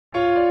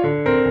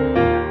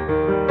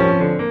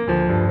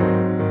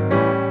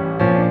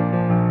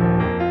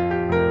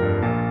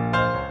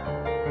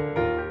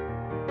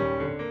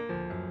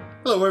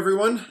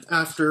everyone.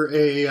 After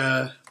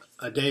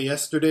a day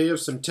yesterday of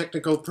some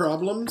technical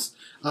problems,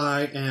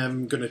 I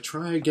am going to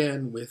try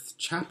again with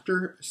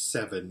Chapter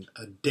 7,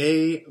 A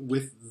Day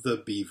with the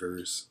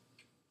Beavers.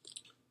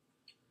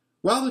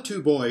 While the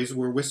two boys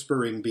were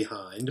whispering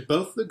behind,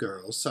 both the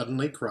girls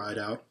suddenly cried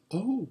out,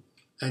 "Oh!"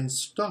 and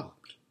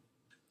stopped.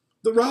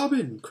 "The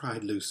robin!"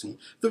 cried Lucy.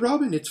 "The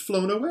robin, it's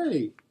flown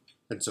away!"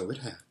 And so it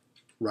had,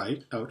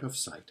 right out of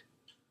sight.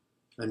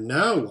 "And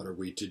now what are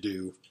we to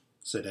do?"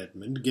 said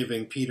Edmund,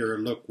 giving Peter a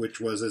look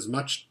which was as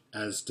much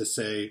as to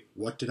say,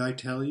 "What did I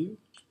tell you?"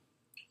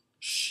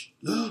 "Shh,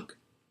 look,"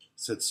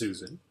 said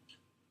Susan.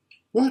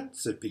 "What?"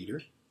 said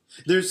Peter.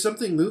 "There's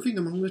something moving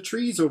among the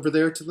trees over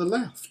there to the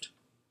left."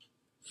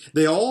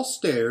 They all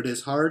stared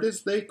as hard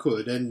as they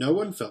could, and no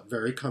one felt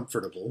very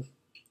comfortable.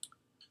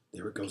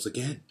 "There it goes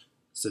again,"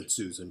 said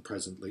Susan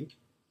presently.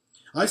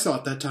 "I saw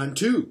it that time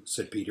too,"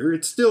 said Peter.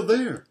 "It's still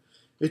there.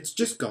 It's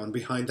just gone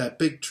behind that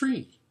big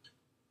tree."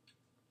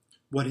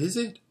 "What is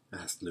it?"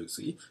 asked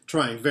Lucy,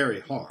 trying very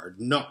hard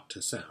not to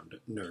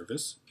sound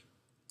nervous.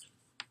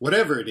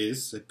 "Whatever it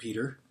is," said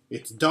Peter,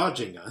 "it's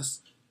dodging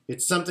us.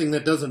 It's something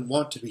that doesn't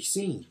want to be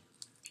seen."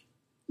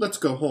 "Let's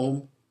go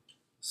home,"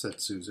 said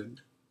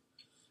Susan.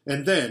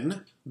 And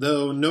then,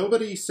 though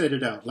nobody said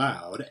it out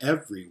loud,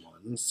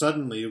 everyone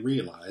suddenly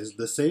realized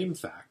the same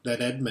fact that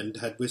Edmund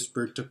had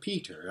whispered to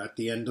Peter at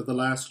the end of the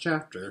last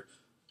chapter.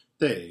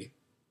 They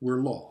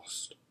were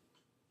lost.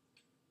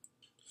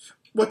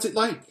 "What's it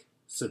like?"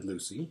 said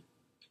Lucy.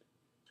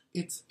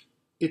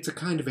 It's a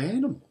kind of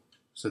animal,"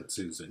 said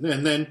Susan.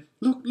 And then,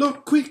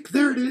 look, quick,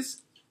 there it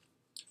is."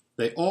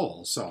 They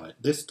all saw it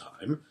this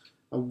time,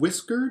 a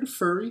whiskered,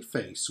 furry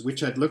face which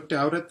had looked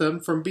out at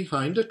them from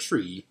behind a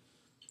tree.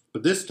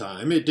 But this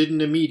time it didn't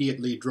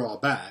immediately draw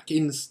back.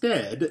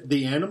 Instead,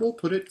 the animal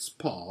put its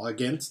paw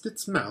against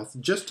its mouth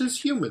just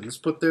as humans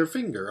put their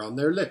finger on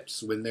their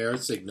lips when they are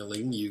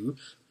signaling you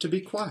to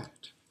be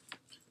quiet.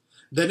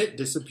 Then it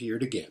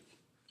disappeared again.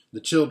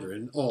 The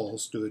children all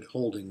stood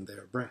holding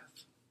their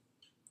breath.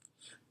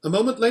 A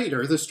moment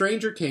later, the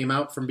stranger came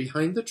out from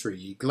behind the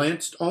tree,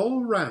 glanced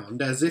all round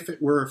as if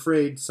it were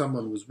afraid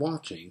someone was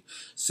watching,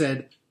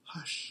 said,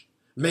 "Hush,"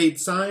 made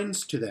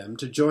signs to them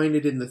to join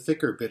it in the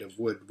thicker bit of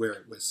wood where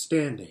it was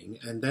standing,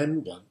 and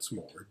then once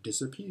more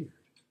disappeared.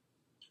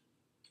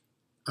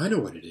 "I know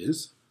what it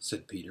is,"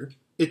 said Peter.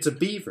 "It's a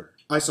beaver.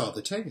 I saw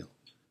the tail."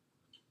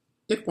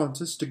 "It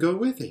wants us to go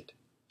with it,"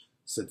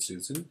 said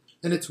Susan,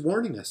 "and it's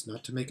warning us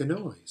not to make a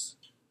noise."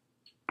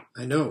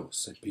 "I know,"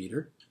 said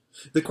Peter.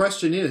 "The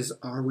question is,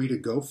 are we to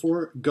go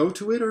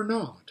to it or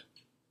not?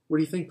 What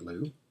do you think,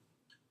 Lou?"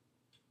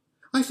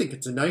 "I think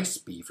it's a nice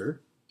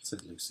beaver,"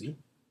 said Lucy.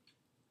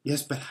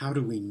 "Yes, but how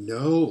do we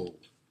know?"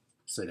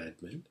 said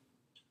Edmund.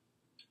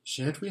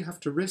 "Shan't we have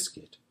to risk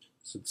it?"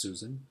 said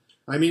Susan.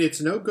 "I mean, it's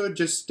no good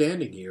just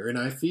standing here, and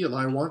I feel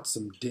I want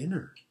some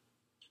dinner."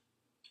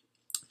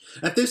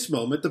 At this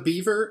moment, the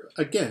beaver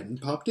again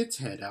popped its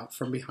head out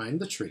from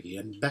behind the tree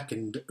and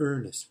beckoned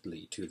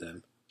earnestly to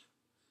them.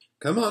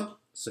 "Come on,"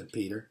 said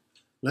Peter.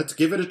 "Let's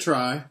give it a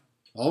try.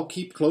 All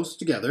keep close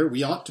together.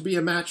 We ought to be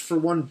a match for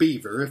one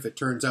beaver if it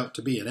turns out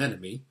to be an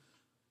enemy."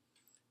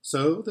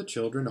 So the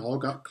children all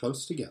got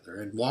close together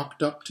and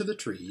walked up to the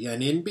tree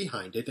and in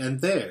behind it,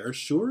 and there,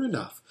 sure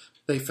enough,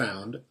 they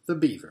found the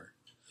beaver.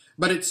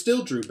 But it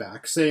still drew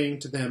back, saying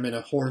to them in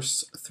a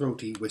hoarse,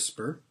 throaty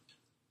whisper,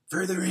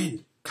 "Further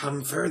in,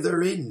 come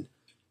further in.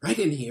 Right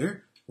in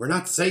here. We're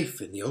not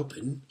safe in the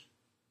open."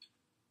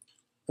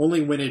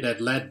 Only when it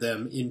had led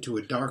them into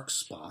a dark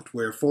spot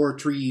where 4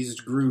 trees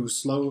grew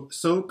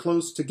so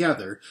close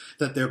together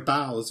that their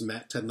boughs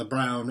met and the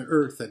brown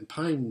earth and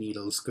pine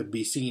needles could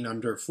be seen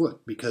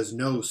underfoot because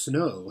no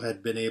snow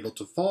had been able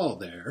to fall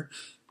there,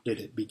 did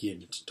it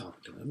begin to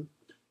talk to them.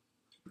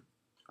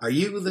 "Are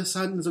you the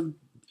sons of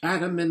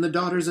Adam and the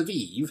daughters of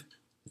Eve?"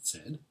 it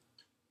said.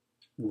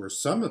 "We're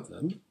some of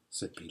them,"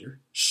 said Peter.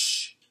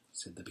 "Shh,"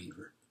 said the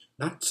beaver.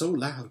 "Not so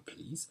loud,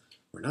 please.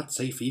 We're not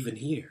safe even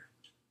here."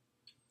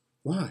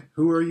 "Why,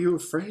 who are you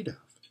afraid of?"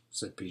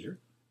 said Peter.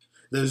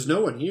 "There's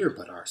no one here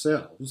but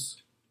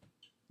ourselves."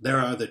 "There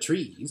are the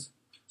trees,"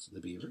 said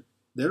the beaver.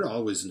 "They're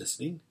always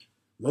listening.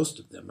 Most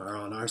of them are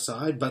on our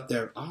side, but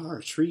there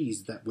are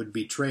trees that would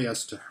betray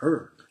us to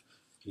her.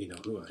 You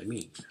know who I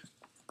mean."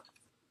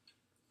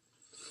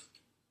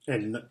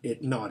 And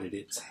it nodded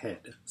its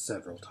head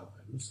several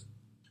times.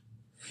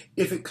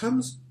 "If it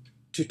comes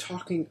to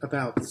talking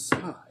about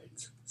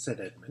sides," said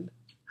Edmund,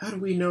 "how do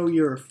we know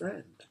you're a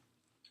friend?"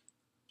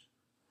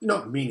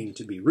 "Not meaning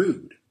to be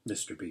rude,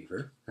 Mr.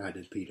 Beaver,"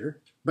 added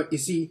Peter, "but you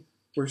see,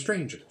 we're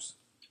strangers."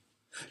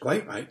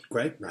 Quite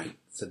right,"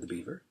 said the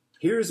beaver.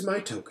 "Here's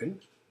my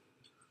token."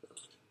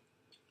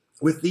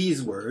 With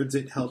these words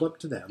it held up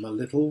to them a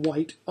little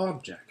white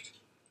object.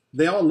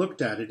 They all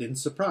looked at it in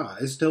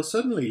surprise, till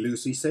suddenly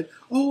Lucy said,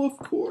 "Oh, of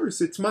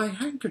course, it's my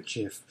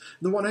handkerchief,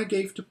 the one I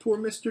gave to poor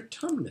Mr.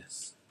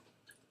 Tumnus."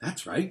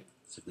 "That's right,"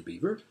 said the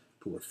beaver.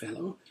 "Poor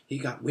fellow, he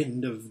got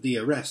wind of the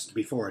arrest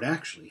before it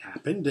actually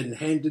happened, and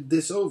handed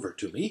this over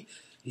to me.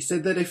 He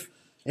said that if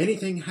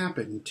anything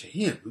happened to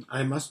him,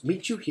 I must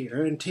meet you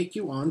here and take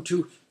you on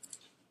to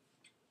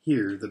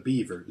Here the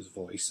beaver's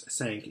voice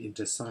sank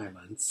into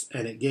silence,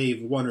 and it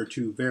gave one or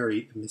two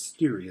very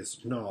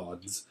mysterious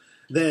nods.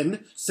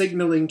 Then,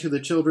 signaling to the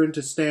children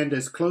to stand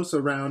as close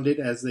around it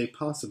as they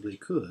possibly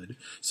could,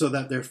 so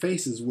that their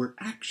faces were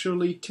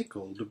actually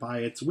tickled by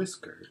its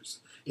whiskers,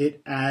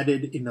 it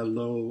added in a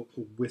low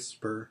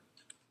whisper,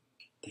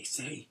 "They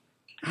say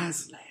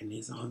Aslan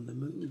is on the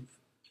move.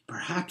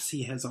 Perhaps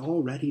he has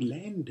already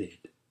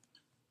landed."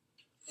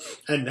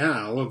 And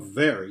now a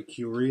very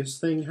curious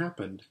thing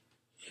happened.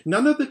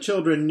 None of the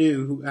children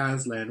knew who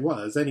Aslan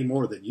was any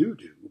more than you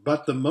do,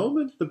 but the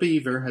moment the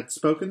beaver had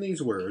spoken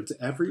these words,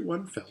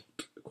 everyone felt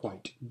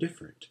quite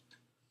different.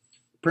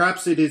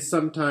 Perhaps it has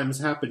sometimes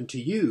happened to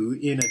you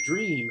in a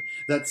dream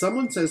that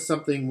someone says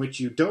something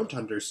which you don't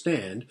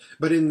understand,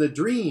 but in the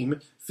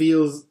dream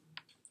feels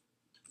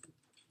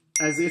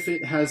as if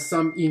it has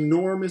some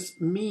enormous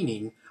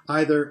meaning,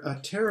 either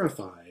a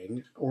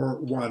terrifying or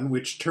one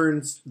which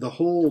turns the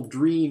whole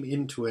dream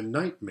into a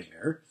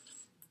nightmare,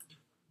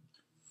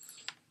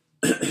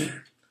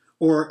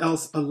 or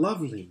else a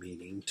lovely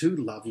meaning, too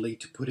lovely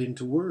to put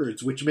into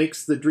words, which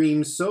makes the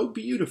dream so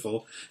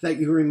beautiful that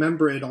you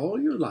remember it all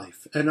your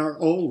life and are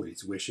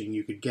always wishing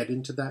you could get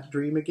into that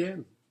dream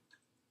again.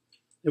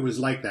 It was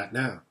like that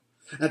now.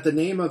 At the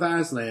name of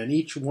Aslan,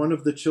 each one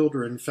of the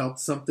children felt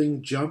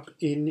something jump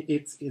in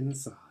its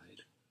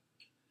inside.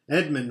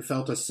 Edmund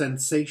felt a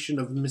sensation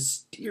of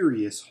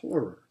mysterious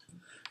horror.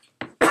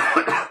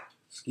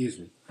 Excuse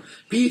me.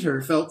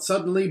 Peter felt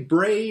suddenly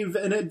brave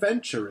and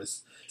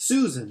adventurous.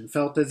 Susan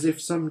felt as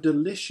if some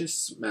delicious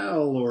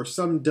smell or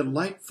some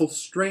delightful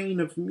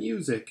strain of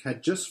music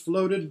had just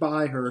floated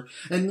by her,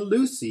 and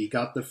Lucy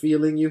got the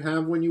feeling you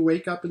have when you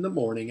wake up in the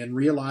morning and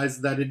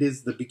realize that it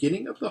is the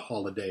beginning of the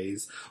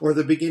holidays or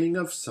the beginning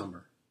of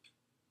summer.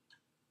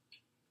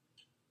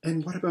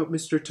 "And what about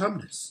Mr.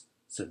 Tumnus?"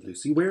 said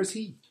Lucy. "Where is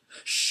he?"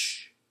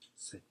 "Shh,"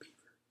 said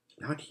Beaver.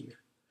 "Not here.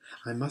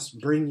 I must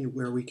bring you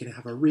where we can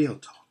have a real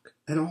talk,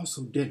 and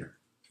also dinner."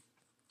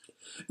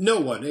 No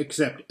one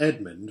except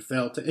Edmund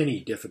felt any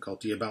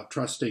difficulty about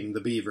trusting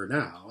the beaver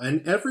now,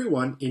 and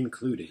everyone,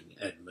 including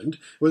Edmund,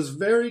 was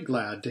very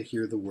glad to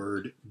hear the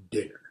word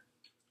dinner.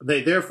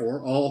 They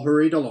therefore all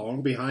hurried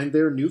along behind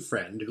their new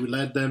friend, who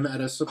led them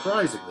at a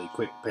surprisingly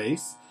quick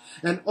pace,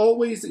 and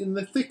always in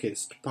the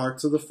thickest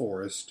parts of the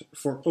forest,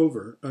 for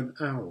over an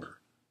hour.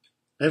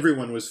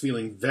 Everyone was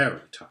feeling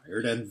very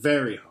tired and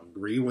very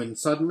hungry when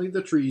suddenly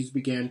the trees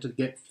began to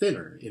get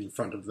thinner in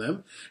front of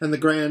them and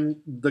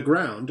the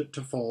ground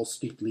to fall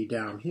steeply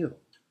downhill.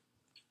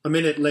 A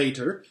minute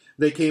later,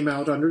 they came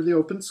out under the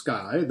open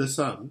sky, the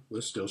sun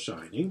was still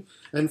shining,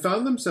 and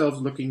found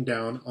themselves looking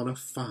down on a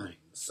fine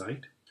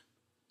sight.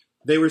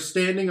 They were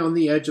standing on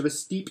the edge of a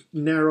steep,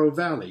 narrow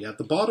valley, at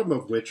the bottom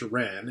of which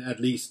ran, at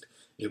least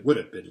it would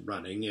have been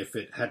running if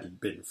it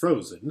hadn't been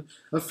frozen,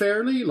 a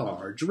fairly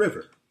large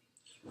river.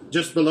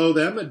 Just below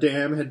them, a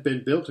dam had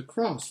been built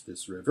across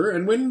this river,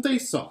 and when they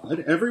saw it,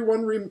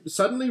 everyone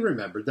suddenly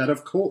remembered that,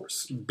 of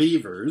course,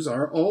 beavers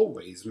are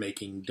always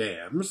making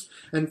dams,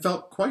 and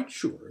felt quite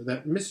sure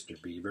that Mr.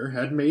 Beaver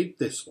had made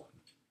this one.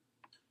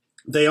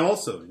 They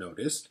also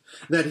noticed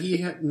that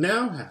he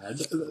now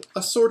had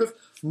a sort of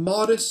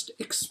modest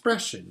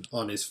expression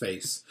on his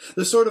face,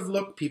 the sort of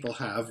look people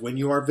have when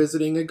you are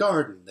visiting a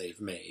garden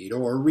they've made,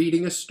 or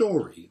reading a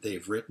story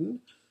they've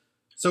written.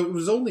 So it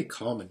was only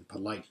common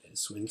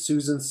politeness when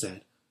Susan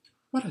said,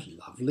 "What a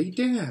lovely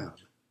dam!"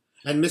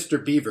 And Mr.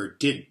 Beaver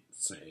didn't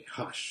say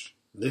hush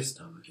this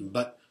time,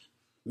 but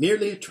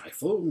merely a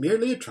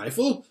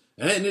trifle,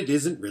 and it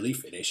isn't really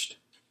finished.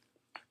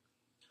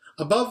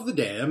 Above the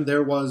dam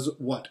there was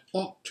what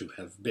ought to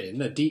have been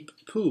a deep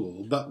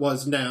pool, but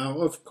was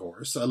now, of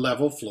course, a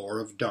level floor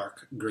of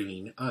dark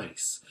green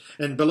ice.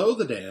 And below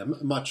the dam,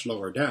 much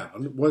lower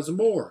down, was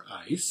more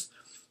ice,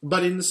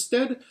 but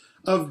instead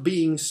of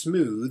being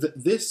smooth,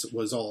 this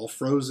was all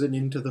frozen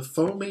into the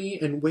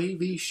foamy and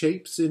wavy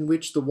shapes in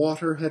which the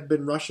water had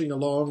been rushing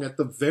along at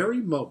the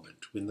very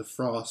moment when the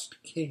frost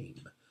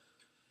came.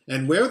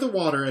 And where the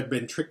water had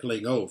been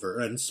trickling over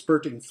and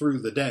spurting through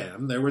the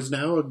dam, there was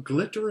now a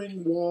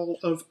glittering wall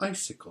of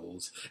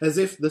icicles, as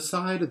if the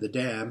side of the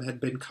dam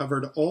had been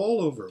covered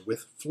all over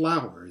with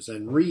flowers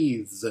and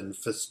wreaths and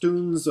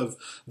festoons of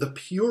the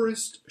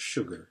purest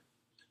sugar.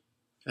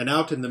 And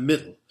out in the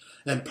middle,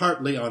 and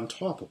partly on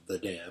top of the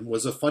dam,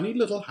 was a funny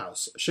little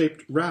house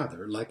shaped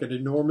rather like an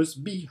enormous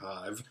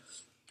beehive.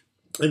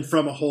 And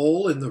from a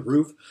hole in the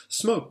roof,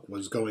 smoke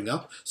was going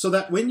up, so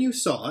that when you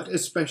saw it,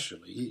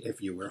 especially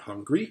if you were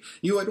hungry,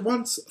 you at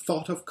once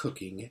thought of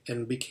cooking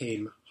and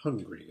became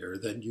hungrier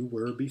than you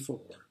were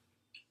before.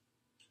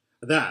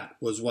 That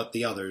was what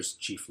the others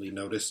chiefly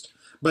noticed,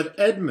 but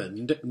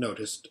Edmund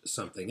noticed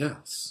something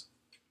else.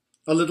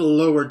 A little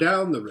lower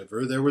down the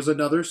river there was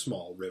another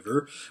small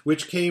river,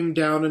 which came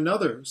down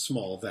another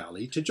small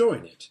valley to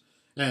join it,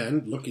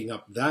 and, looking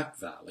up that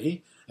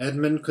valley,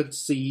 Edmund could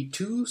see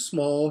two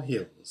small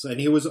hills,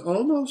 and he was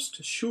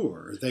almost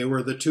sure they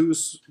were the two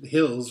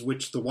hills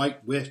which the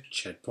White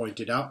Witch had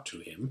pointed out to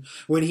him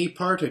when he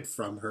parted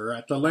from her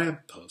at the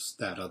lamp-post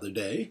that other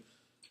day.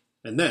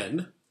 And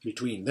then,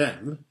 Between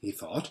them, he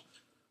thought,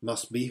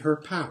 must be her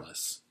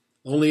palace,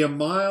 only a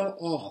mile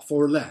off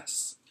or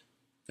less.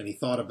 And he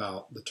thought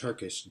about the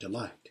Turkish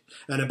delight,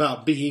 and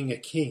about being a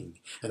king,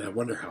 and I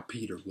wonder how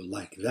Peter will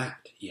like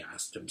that, he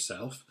asked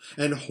himself,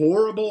 and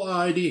horrible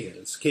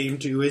ideas came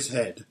to his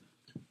head.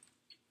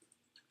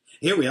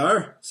 "Here we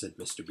are," said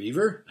Mr.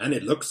 Beaver, "and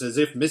it looks as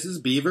if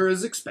Mrs. Beaver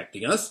is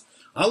expecting us.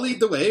 I'll lead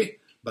the way,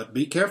 but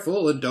be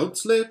careful and don't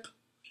slip."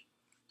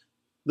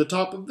 The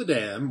top of the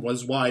dam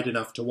was wide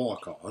enough to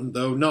walk on,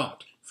 though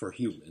not for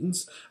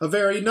humans, a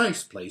very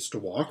nice place to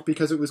walk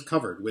because it was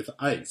covered with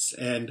ice,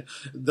 and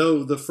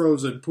though the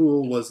frozen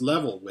pool was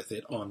level with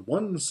it on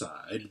one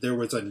side, there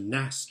was a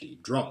nasty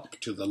drop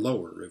to the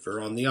lower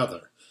river on the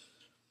other.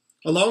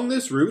 Along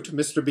this route,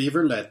 Mr.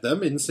 Beaver led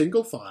them in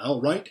single file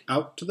right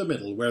out to the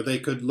middle, where they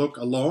could look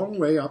a long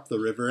way up the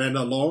river and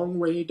a long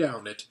way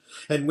down it,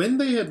 and when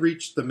they had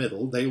reached the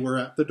middle, they were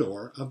at the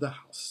door of the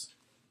house.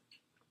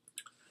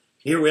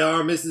 "Here we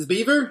are, Mrs.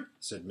 Beaver,"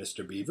 said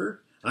Mr.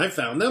 Beaver. "I've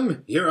found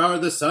them. Here are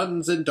the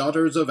sons and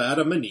daughters of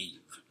Adam and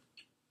Eve."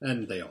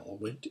 And they all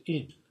went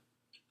in.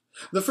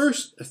 The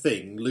first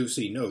thing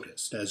Lucy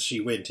noticed as she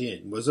went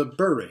in was a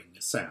burring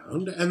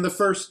sound, and the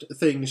first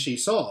thing she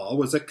saw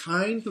was a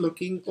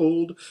kind-looking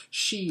old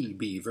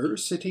she-beaver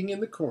sitting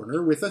in the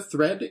corner with a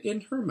thread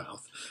in her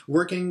mouth,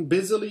 working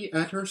busily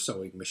at her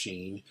sewing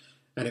machine,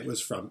 and it was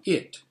from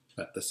it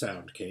that the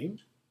sound came.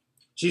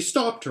 She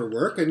stopped her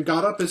work and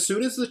got up as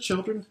soon as the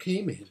children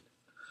came in.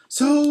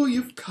 "So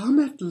you've come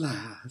at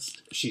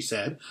last," she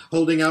said,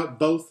 holding out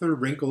both her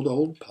wrinkled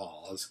old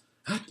paws.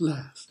 "At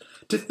last.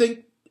 To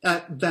think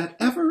that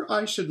ever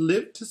I should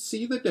live to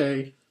see the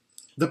day.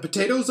 The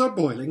potatoes are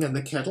boiling and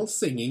the kettle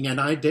singing,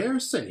 and I dare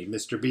say,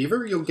 Mr.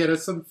 Beaver, you'll get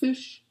us some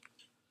fish."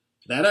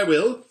 "That I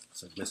will,"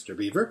 said Mr.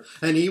 Beaver,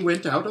 and he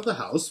went out of the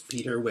house.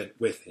 Peter went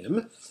with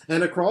him,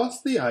 and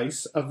across the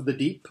ice of the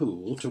deep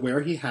pool to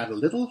where he had a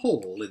little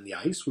hole in the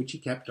ice which he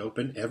kept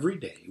open every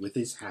day with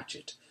his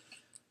hatchet.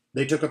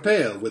 They took a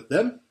pail with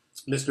them.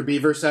 Mr.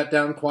 Beaver sat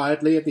down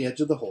quietly at the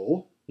edge of the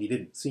hole. He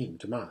didn't seem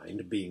to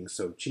mind being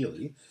so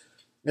chilly,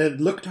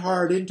 and looked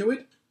hard into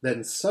it,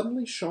 then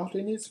suddenly shot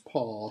in his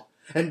paw,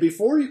 and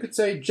before you could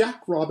say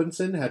Jack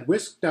Robinson had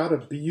whisked out a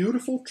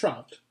beautiful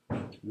trout.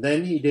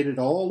 Then he did it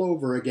all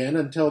over again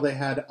until they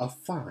had a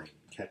fine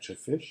catch of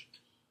fish.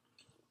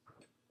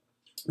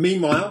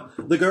 Meanwhile,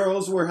 the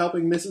girls were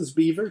helping Mrs.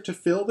 Beaver to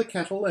fill the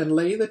kettle and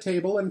lay the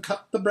table and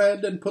cut the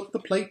bread and put the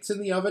plates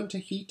in the oven to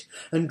heat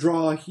and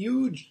draw a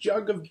huge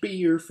jug of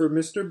beer for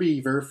Mr.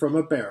 Beaver from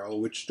a barrel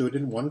which stood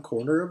in one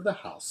corner of the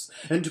house,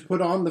 and to put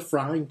on the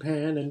frying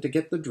pan and to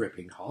get the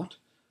dripping hot.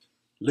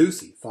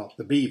 Lucy thought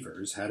the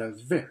Beavers had a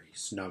very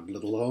snug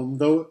little home,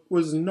 though it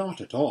was not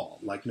at all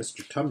like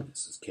Mr.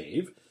 Tumnus's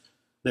cave.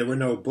 There were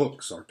no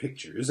books or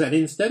pictures, and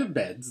instead of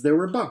beds there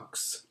were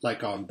bunks,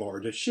 like on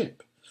board a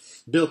ship,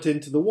 built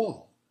into the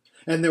wall,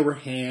 and there were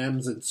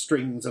hams and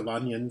strings of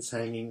onions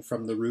hanging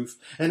from the roof,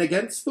 and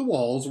against the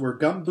walls were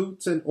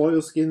gumboots and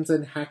oilskins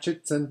and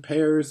hatchets and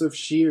pairs of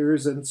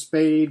shears and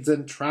spades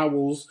and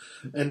trowels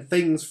and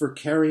things for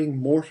carrying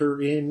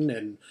mortar in,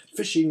 and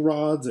fishing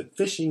rods and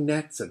fishing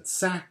nets and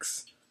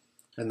sacks,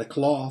 and the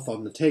cloth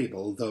on the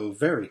table, though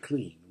very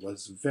clean,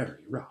 was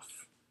very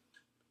rough.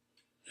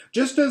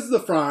 Just as the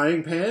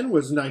frying pan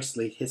was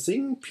nicely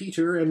hissing,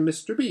 Peter and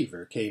Mr.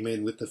 Beaver came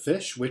in with the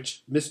fish,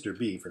 which Mr.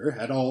 Beaver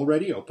had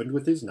already opened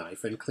with his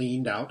knife and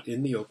cleaned out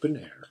in the open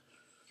air.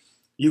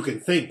 You can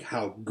think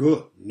how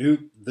good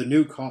the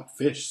new-caught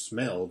fish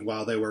smelled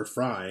while they were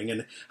frying,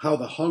 and how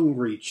the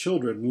hungry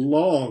children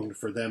longed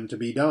for them to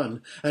be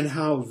done, and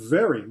how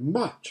very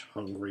much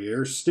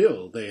hungrier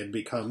still they had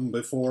become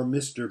before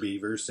Mr.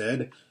 Beaver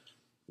said,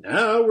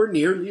 "Now we're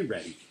nearly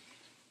ready."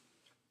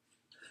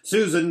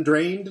 Susan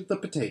drained the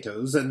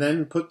potatoes and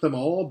then put them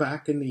all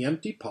back in the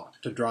empty pot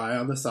to dry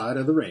on the side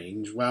of the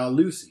range, while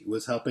Lucy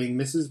was helping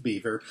Mrs.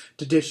 Beaver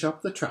to dish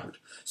up the trout,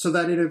 so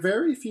that in a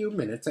very few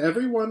minutes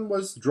everyone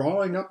was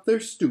drawing up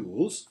their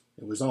stools.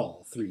 It was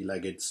all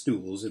three-legged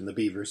stools in the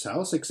Beaver's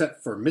house,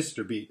 except for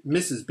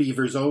Mrs.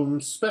 Beaver's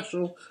own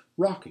special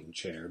rocking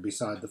chair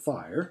beside the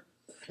fire,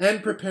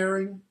 and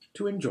preparing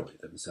to enjoy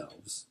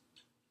themselves.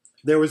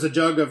 There was a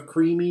jug of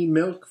creamy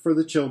milk for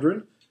the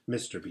children.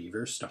 Mr.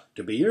 Beaver stuck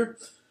to beer,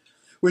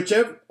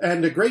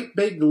 and a great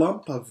big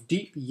lump of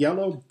deep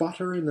yellow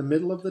butter in the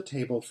middle of the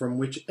table, from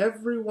which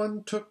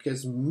everyone took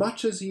as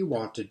much as he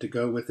wanted to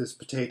go with his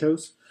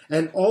potatoes,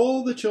 and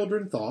all the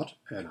children thought,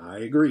 and I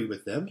agree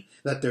with them,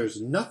 that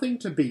there's nothing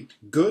to beat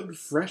good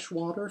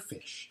freshwater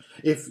fish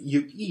if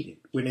you eat it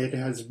when it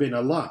has been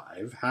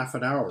alive half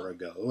an hour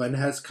ago and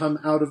has come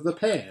out of the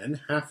pan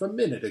half a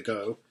minute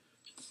ago.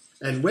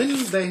 And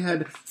when they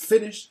had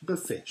finished the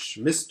fish,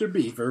 Mrs.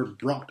 Beaver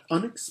brought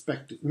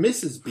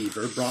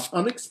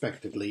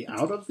unexpectedly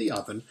out of the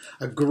oven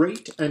a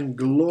great and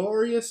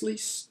gloriously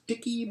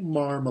sticky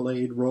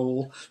marmalade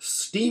roll,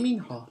 steaming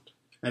hot,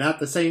 and at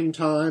the same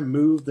time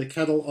moved the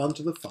kettle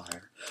onto the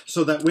fire,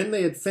 so that when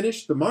they had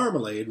finished the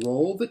marmalade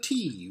roll, the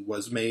tea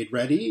was made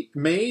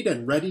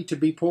and ready to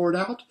be poured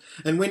out,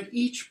 and when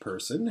each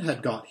person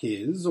had got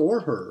his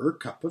or her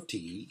cup of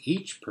tea,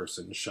 each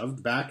person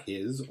shoved back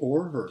his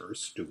or her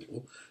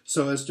stool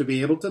so as to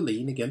be able to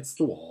lean against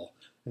the wall,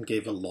 and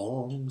gave a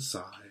long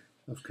sigh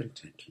of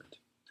contentment.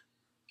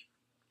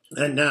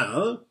 "And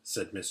now,"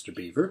 said Mr.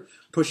 Beaver,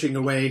 pushing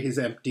away his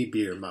empty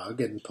beer mug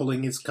and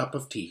pulling his cup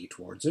of tea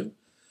towards him,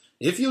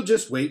 "if you'll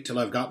just wait till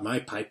I've got my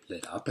pipe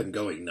lit up and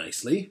going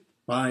nicely,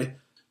 why,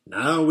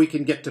 now we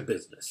can get to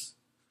business.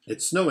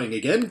 It's snowing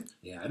again,"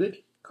 he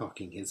added,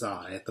 cocking his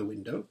eye at the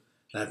window.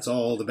 "That's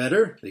all the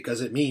better, because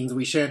it means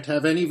we shan't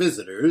have any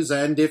visitors,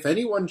 and if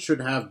anyone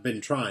should have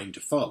been trying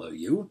to follow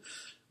you,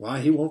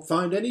 why, he won't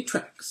find any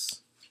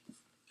tracks."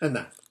 And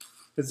that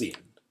is the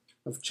end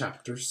of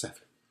Chapter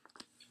 7.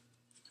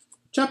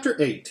 Chapter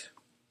 8.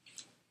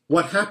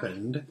 What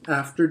Happened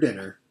After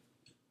Dinner.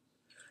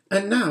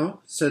 "And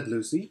now," said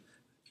Lucy,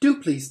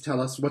 "do please tell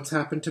us what's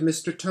happened to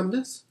Mr.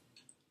 Tumnus."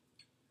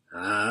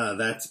 "Ah,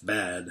 that's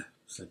bad,"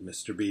 said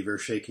Mr. Beaver,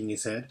 shaking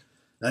his head.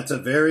 "That's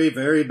a very,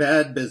 very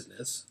bad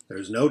business.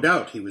 There's no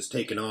doubt he was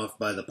taken off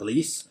by the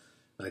police.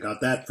 I got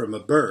that from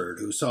a bird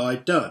who saw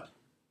it done."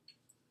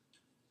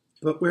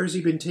 "But where's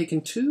he been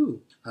taken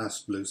to?"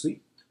 asked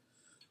Lucy.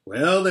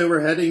 "Well, they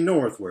were heading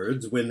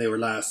northwards when they were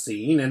last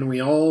seen, and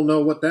we all know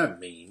what that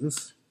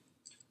means."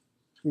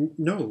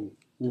 "No,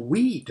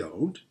 we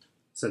don't,"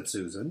 said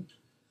Susan.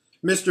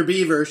 Mr.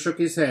 Beaver shook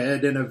his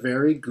head in a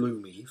very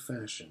gloomy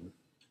fashion.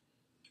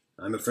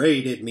 "I'm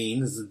afraid it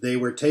means they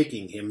were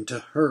taking him to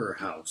her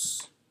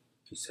house,"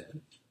 he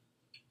said.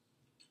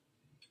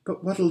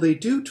 "But what'll they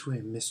do to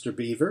him, Mr.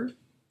 Beaver?"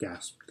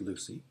 gasped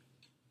Lucy.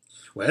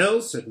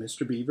 "Well," said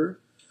Mr. Beaver,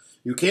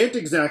 "you can't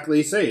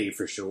exactly say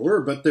for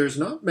sure, but there's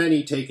not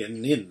many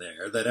taken in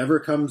there that ever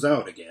comes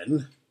out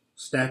again.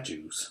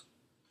 Statues.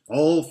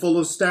 All full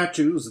of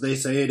statues, they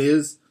say it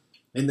is.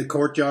 In the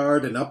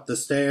courtyard and up the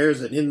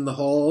stairs and in the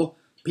hall,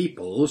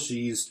 people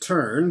she's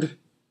turned,"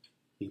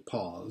 he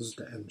paused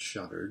and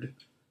shuddered,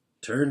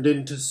 "turned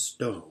into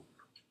stone."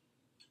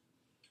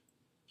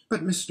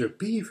 "But, Mr.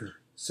 Beaver,"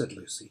 said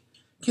Lucy,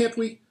 "can't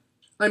we,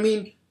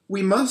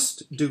 we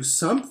must do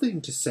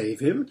something to save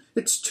him.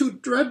 It's too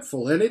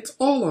dreadful, and it's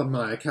all on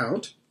my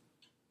account."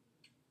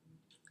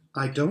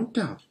 "I don't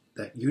doubt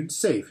that you'd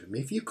save him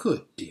if you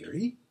could,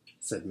 dearie,"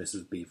 said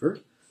Mrs. Beaver,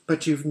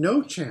 "but you've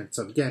no chance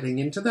of getting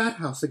into that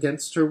house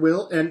against her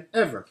will and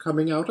ever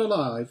coming out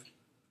alive."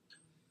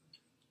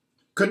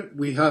 "Couldn't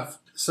we have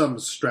some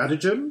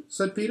stratagem?"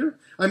 said Peter.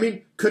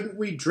 Couldn't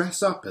we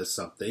dress up as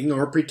something,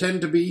 or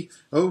pretend to be,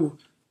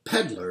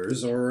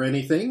 peddlers or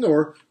anything,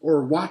 or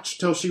watch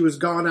till she was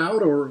gone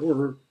out,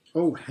 or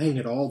hang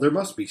it all, there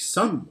must be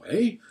some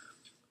way.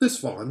 This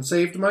fawn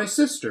saved my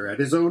sister at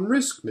his own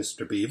risk,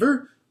 Mr.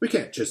 Beaver. We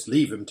can't just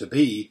leave him to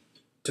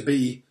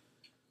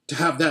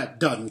have that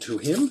done to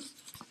him."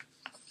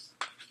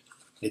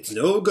 "It's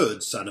no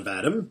good, son of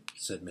Adam,"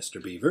 said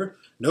Mr. Beaver.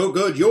 "No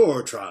good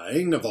you're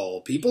trying, of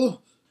all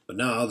people. But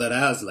now that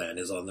Aslan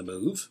is on the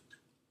move—"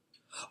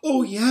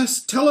 "Oh,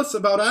 yes, tell us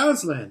about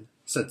Aslan,"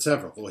 said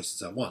several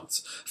voices at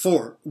once,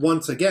 for,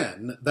 once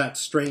again, that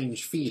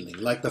strange feeling,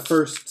 like the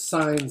first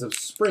signs of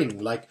spring,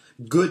 like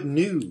good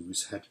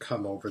news, had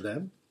come over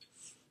them.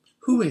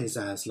 "Who is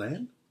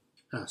Aslan?"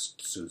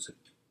 asked Susan.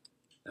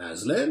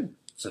 "Aslan?"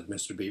 said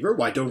Mr. Beaver.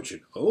 "Why, don't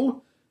you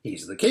know?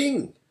 He's the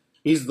king.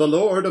 He's the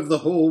lord of the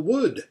whole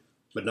wood.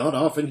 But not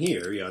often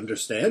here, you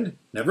understand.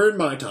 Never in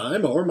my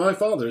time or my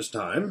father's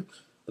time.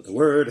 But the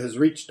word has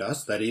reached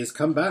us that he has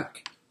come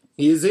back.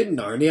 He is in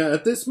Narnia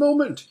at this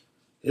moment.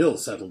 He'll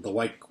settle the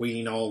White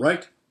Queen all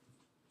right.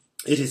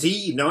 It is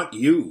he, not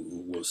you, who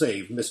will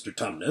save Mr.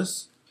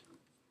 Tumnus."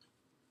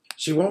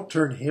 "She won't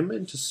turn him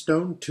into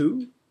stone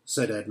too?"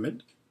 said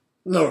Edmund.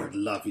 "Lord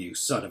love you,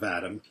 son of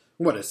Adam,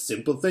 what a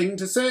simple thing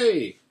to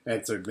say,"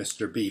 answered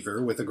Mr.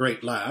 Beaver with a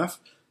great laugh.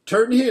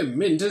 "Turn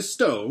him into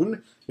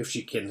stone? If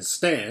she can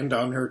stand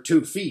on her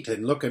 2 feet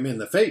and look him in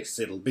the face,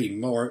 it'll be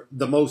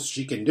the most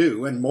she can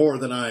do, and more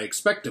than I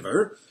expect of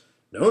her.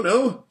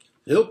 No,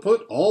 he'll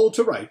put all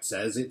to rights,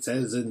 as it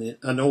says in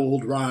an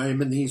old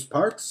rhyme in these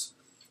parts.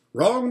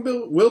 Wrong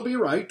will be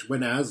right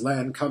when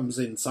Aslan comes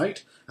in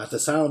sight. At the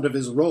sound of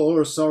his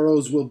roar,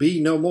 sorrows will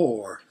be no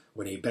more.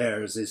 When he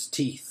bares his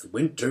teeth,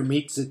 winter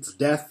meets its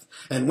death,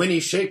 and when he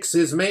shakes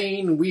his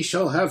mane, we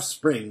shall have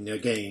spring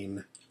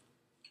again.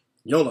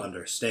 You'll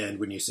understand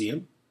when you see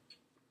him."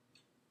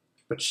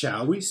 "But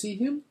shall we see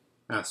him?"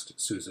 asked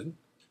Susan.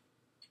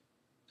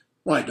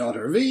 "Why,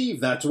 daughter of Eve,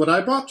 that's what I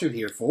brought you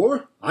here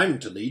for. I'm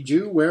to lead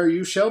you where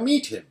you shall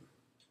meet him."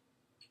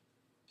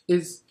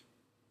 Is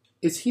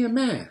he a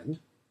man?"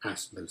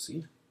 asked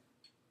Lucy.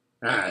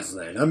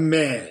 "Aslan, a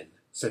man?"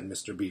 said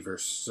Mr. Beaver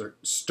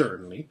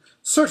sternly.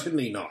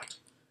 "Certainly not.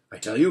 I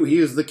tell you, he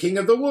is the king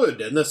of the wood,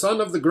 and the son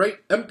of the great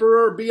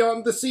emperor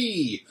beyond the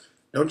sea.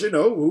 Don't you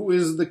know who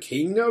is the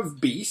king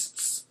of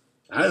beasts?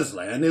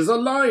 Aslan is a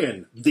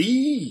lion,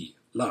 the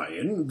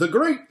lion, the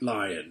great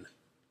lion."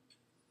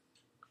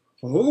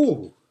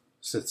 "Oh,"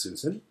 said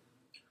Susan.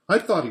 I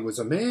thought he was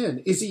a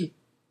man. Is he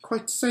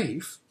quite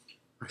safe?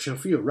 I shall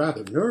feel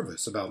rather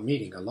nervous about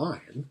meeting a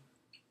lion."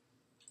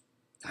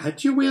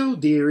 "That you will,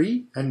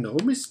 dearie, and no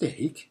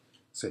mistake,"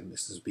 said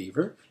Mrs.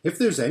 Beaver. "If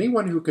there's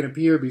anyone who can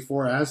appear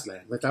before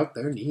Aslan without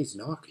their knees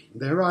knocking,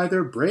 they're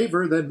either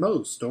braver than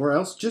most or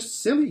else just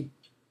silly."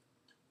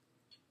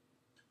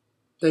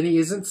 "Then he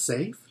isn't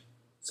safe?"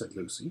 said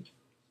Lucy.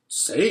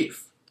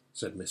 "Safe?"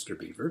 said Mr.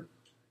 Beaver.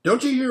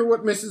 "Don't you hear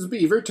what Mrs.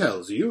 Beaver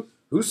tells you?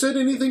 Who said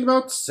anything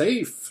about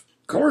safe?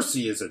 Of course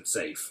he isn't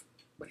safe,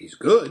 but he's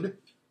good.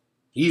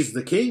 He's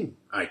the king,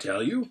 I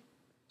tell you."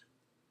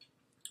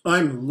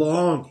 "I'm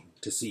longing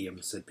to see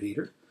him," said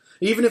Peter,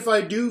 "even if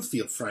I do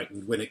feel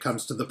frightened when it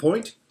comes to the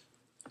point."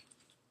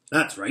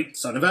 "That's right,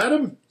 son of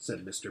Adam,"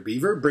 said Mr.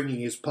 Beaver, bringing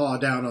his paw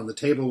down on the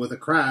table with a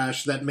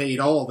crash that made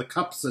all the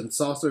cups and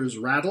saucers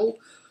rattle.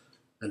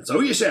 "And so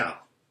you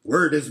shall.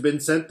 Word has been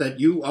sent that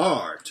you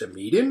are to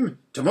meet him,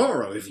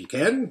 tomorrow if you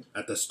can,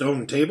 at the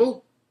stone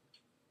table."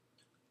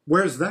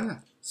 "Where's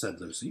that?" said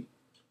Lucy.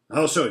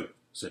 "I'll show you,"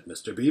 said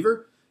Mr.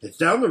 Beaver. "It's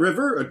down the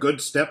river, a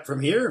good step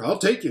from here. I'll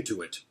take you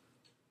to it."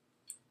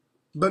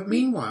 "But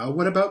meanwhile,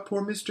 what about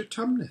poor Mr.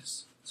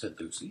 Tumnus?" said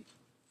Lucy.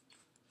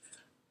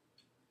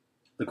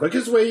 "The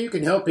quickest way you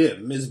can help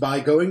him is by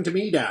going to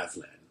meet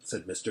Aslan,"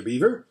 said Mr.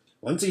 Beaver.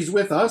 "Once he's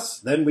with us,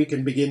 then we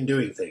can begin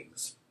doing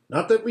things.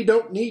 Not that we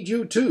don't need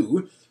you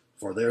too,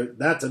 for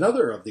that's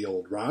another of the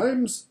old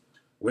rhymes.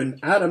 When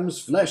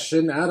Adam's flesh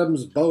and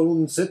Adam's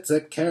bone sits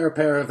at Cair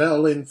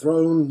Paravel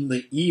enthroned,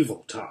 the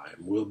evil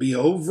time will be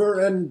over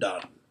and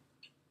done.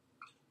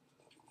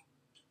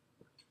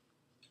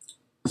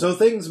 So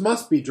things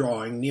must be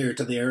drawing near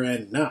to their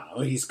end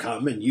now. He's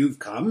come and you've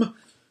come.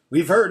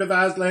 We've heard of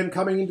Aslan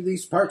coming into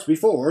these parts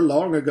before,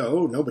 long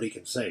ago, nobody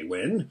can say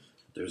when.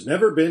 There's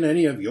never been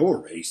any of your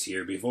race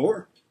here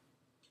before."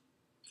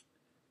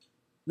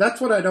 "That's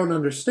what I don't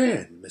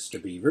understand,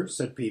 Mr. Beaver,"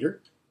 said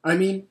Peter. "I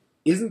mean,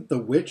 isn't the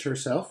witch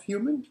herself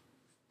human?"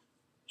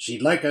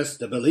 "She'd like us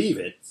to believe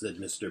it," said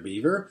Mr.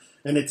 Beaver,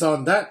 "and it's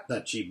on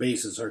that she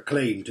bases her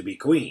claim to be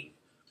queen.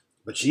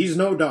 But she's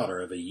no daughter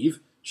of Eve.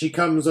 She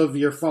comes of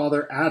your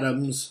father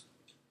Adam's—"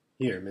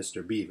 Here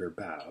Mr. Beaver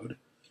bowed.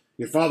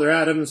 "Your father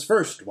Adam's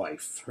first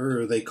wife,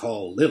 her they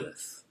call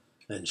Lilith,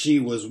 and she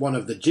was one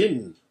of the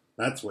Jinn.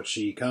 That's what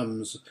she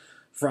comes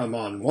from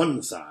on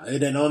one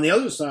side, and on the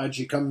other side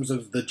she comes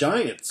of the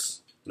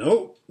giants.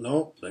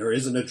 No, there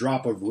isn't a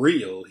drop of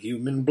real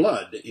human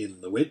blood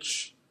in the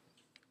witch."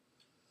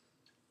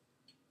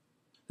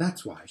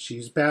 "That's why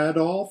she's bad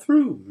all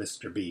through,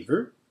 Mr.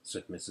 Beaver,"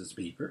 said Mrs.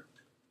 Beaver.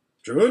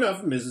 "True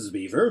enough, Mrs.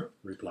 Beaver,"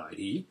 replied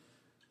he.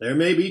 "There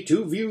may be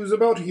two views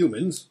about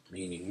humans,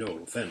 meaning no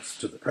offence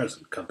to the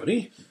present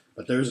company,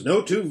 but there's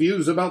no two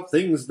views about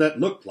things that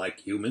look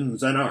like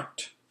humans and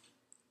aren't."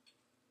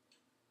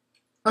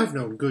 "I've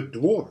known good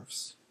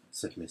dwarfs,"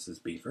 said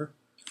Mrs. Beaver.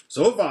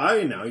 "So have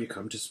I, now you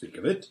come to speak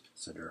of it,"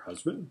 said her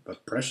husband,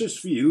 "but precious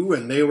few,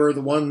 and they were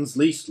the ones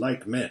least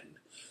like men.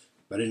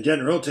 But in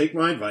general, take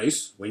my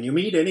advice. When you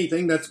meet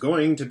anything that's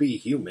going to be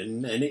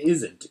human and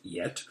isn't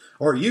yet,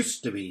 or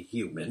used to be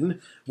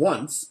human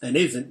once and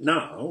isn't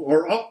now,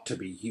 or ought to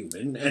be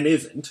human and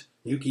isn't,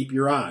 you keep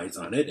your eyes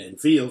on it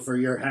and feel for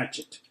your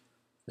hatchet.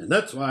 And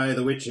that's why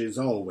the witch is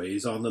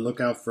always on the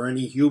lookout for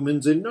any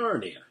humans in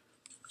Narnia.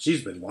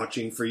 She's been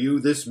watching for you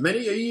this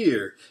many a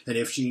year, and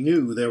if she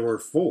knew there were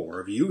 4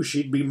 of you,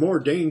 she'd be more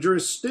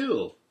dangerous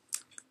still."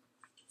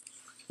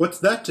 "What's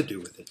that to do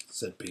with it?"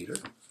 said Peter.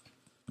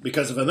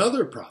 "Because of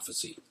another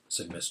prophecy,"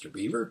 said Mr.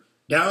 Beaver.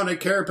 "Down at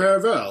Cair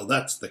Paravel,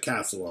 that's the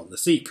castle on the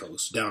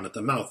sea-coast, down at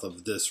the mouth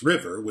of this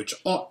river, which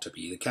ought to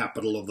be the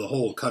capital of the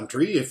whole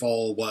country if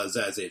all was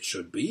as it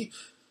should be.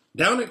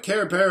 Down at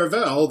Cair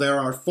Paravel there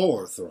are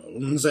 4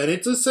 thrones, and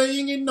it's a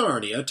saying in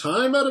Narnia,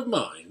 time out of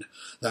mind,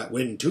 that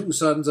when 2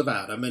 sons of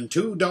Adam and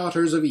 2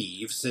 daughters of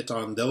Eve sit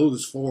on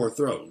those 4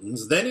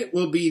 thrones, then it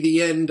will be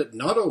the end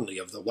not only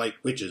of the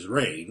White Witch's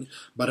reign,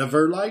 but of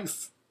her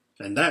life.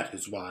 And that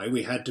is why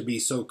we had to be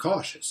so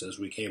cautious as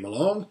we came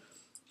along.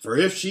 For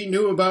if she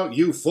knew about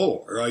you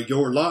 4,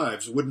 your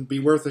lives wouldn't be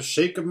worth a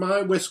shake of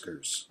my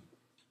whiskers."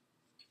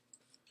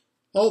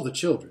 All the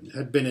children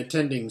had been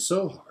attending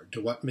so hard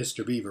to what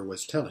Mr. Beaver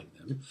was telling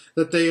them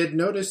that they had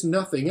noticed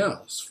nothing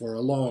else for a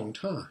long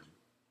time.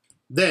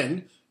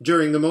 Then,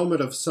 during the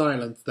moment of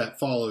silence that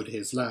followed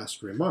his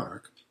last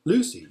remark,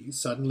 Lucy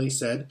suddenly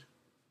said,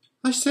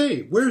 "I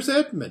say, where's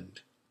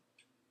Edmund?"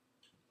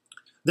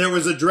 There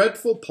was a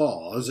dreadful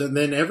pause, and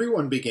then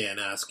everyone began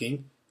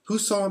asking, "Who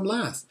saw him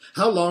last?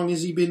 How long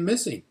has he been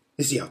missing?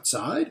 Is he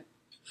outside?"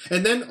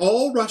 And then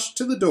all rushed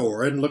to the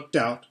door and looked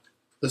out.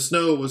 The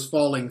snow was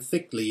falling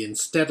thickly and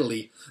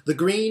steadily. The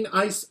green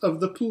ice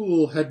of the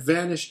pool had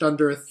vanished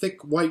under a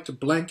thick white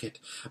blanket,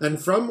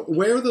 and from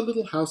where the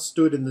little house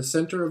stood in the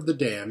center of the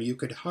dam you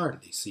could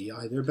hardly see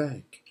either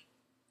bank.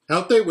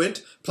 Out they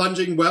went,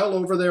 plunging well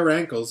over their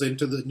ankles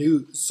into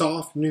the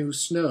soft new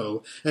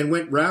snow, and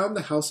went round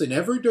the house in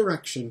every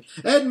direction.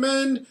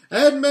 "Edmund!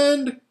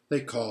 Edmund!"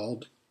 they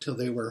called, till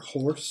they were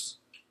hoarse.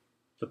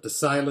 But the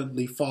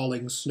silently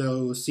falling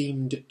snow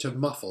seemed to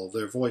muffle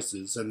their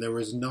voices, and there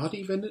was not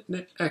even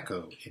an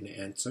echo in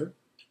answer.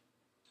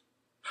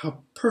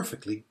 "How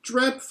perfectly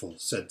dreadful,"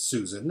 said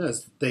Susan,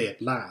 as they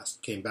at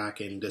last came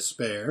back in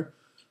despair.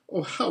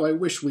 "Oh, how I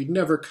wish we'd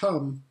never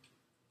come."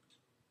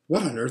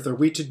 "What on earth are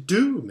we to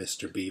do,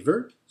 Mr.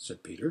 Beaver?"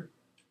 said Peter.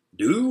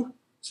 "Do?"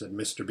 said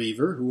Mr.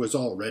 Beaver, who was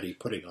already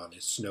putting on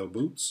his snow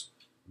boots.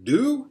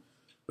 "Do?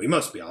 We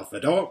must be off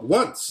at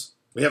once.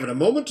 We haven't a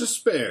moment to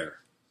spare."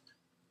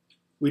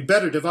 "We'd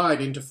better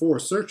divide into 4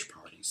 search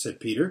parties,"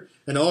 said Peter,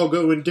 "and all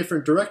go in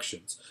different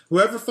directions.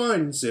 Whoever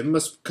finds him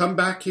must come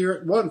back here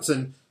at once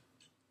and—"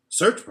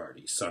 "Search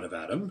parties, son of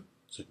Adam,"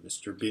 said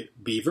Mr.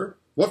 Beaver.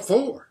 "What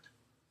for?"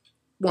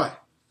 "Why,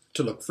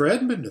 to look for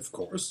Edmund, of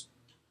course."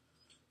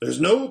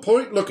 "There's no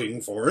point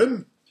looking for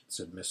him,"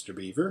 said Mr.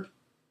 Beaver.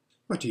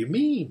 "What do you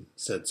mean?"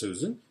 said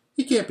Susan.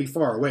 "He can't be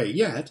far away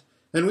yet,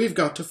 and we've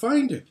got to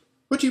find him.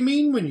 What do you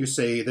mean when you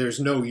say there's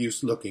no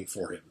use looking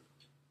for him?"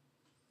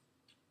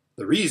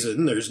 "The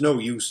reason there's no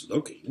use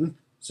looking,"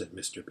 said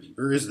Mr.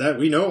 Beaver, "is that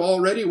we know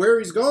already where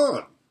he's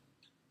gone."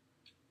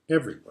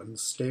 Everyone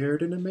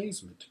stared in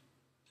amazement.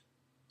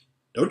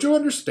 "Don't you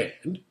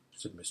understand?"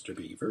 said Mr.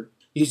 Beaver.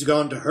 "He's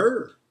gone to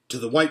her, to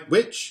the White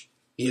Witch.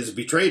 He has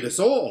betrayed us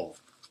all."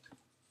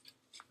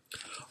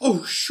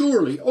 "Oh,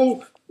 surely,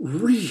 oh,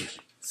 really,"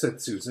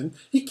 said Susan.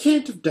 "He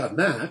can't have done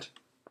that."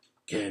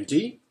 "Can't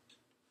he?"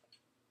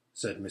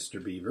 said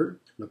Mr. Beaver,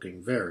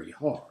 looking very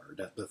hard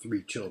at the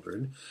 3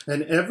 children,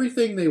 and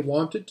everything they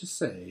wanted to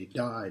say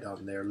died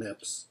on their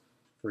lips,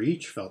 for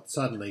each felt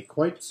suddenly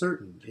quite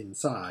certain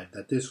inside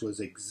that this was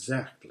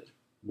exactly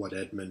what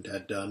Edmund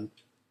had done.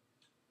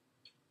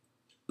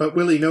 "But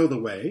will he know the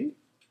way?"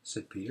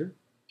 said Peter.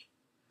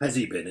 "Has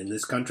he been in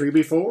this country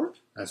before?"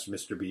 asked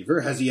Mr.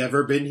 Beaver. "Has he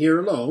ever been here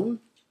alone?"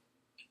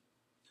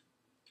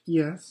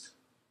 "Yes,"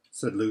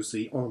 said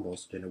Lucy,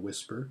 almost in a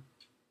whisper.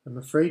 "I'm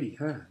afraid he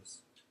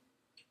has."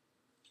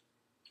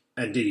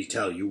 "And did he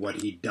tell you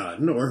what he'd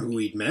done, or who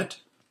he'd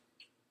met?"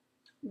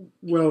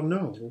 "Well,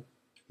 no,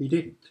 he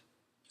didn't,"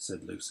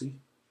 said Lucy.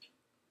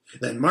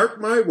 "Then mark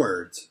my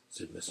words,"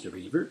 said Mr.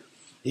 Beaver.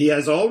 "He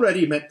has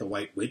already met the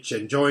White Witch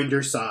and joined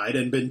her side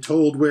and been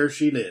told where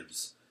she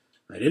lives.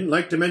 I didn't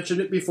like to mention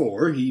it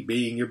before, he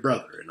being your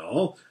brother and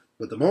all,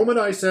 but the moment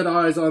I set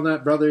eyes on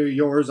that brother of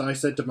yours, I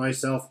said to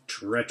myself,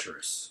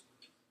 treacherous.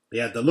 He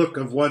had the look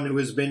of one who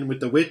has been with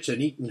the witch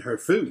and eaten her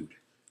food.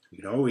 You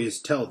could always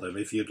tell them,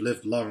 if you'd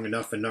lived long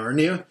enough in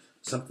Narnia,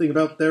 something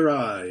about their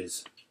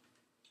eyes."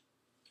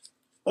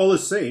 "All the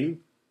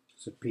same,"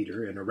 said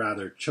Peter in a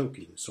rather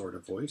choking sort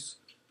of voice,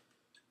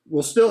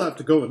 "we'll still have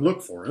to go and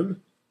look for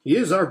him. He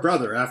is our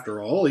brother, after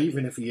all,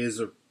 even if he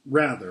is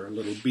rather a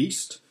little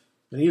beast,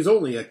 and he is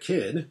only a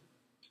kid."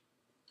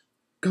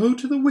 "Go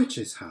to the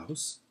witch's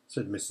house,"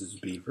 said Mrs.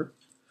 Beaver.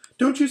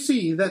 "Don't you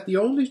see that the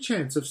only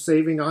chance of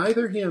saving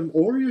either him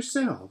or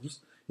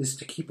yourselves is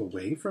to keep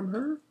away from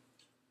her?"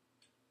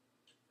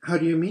 "How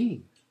do you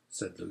mean?"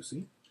 said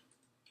Lucy.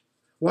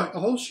 "Why,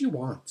 all she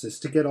wants is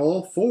to get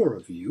all 4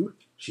 of you.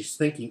 She's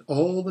thinking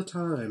all the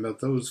time of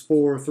those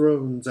 4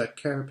 thrones at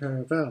Cair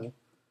Paravel.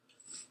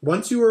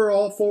 Once you are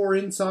all 4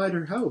 inside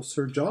her house,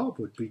 her job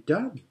would be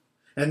done,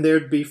 and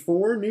there'd be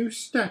 4 new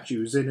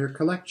statues in her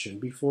collection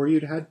before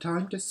you'd had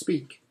time to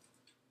speak.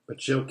 But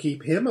she'll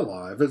keep him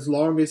alive as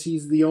long as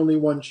he's the only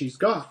one she's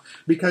got,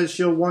 because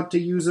she'll want to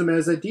use him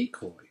as a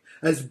decoy,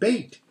 as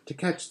bait to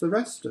catch the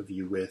rest of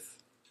you with."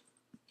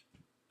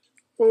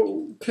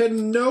 "Oh,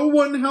 can no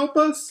one help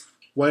us?"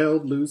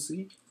 wailed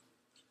Lucy.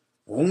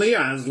 "Only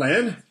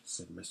Aslan,"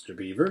 said Mr.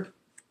 Beaver.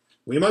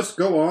 "We must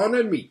go on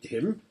and meet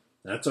him.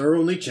 That's our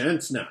only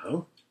chance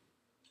now."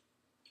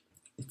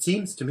 "It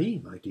seems to me,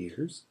 my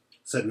dears,"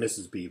 said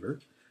Mrs. Beaver,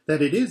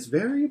 "that it is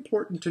very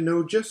important to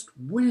know just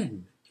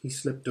when he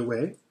slipped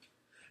away.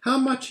 How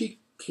much he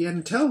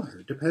can tell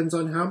her depends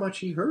on how much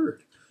he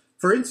heard.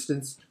 For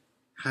instance,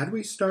 had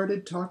we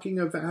started talking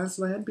of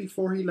Aslan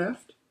before he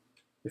left?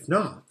 If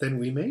not, then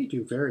we may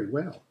do very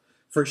well,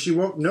 for she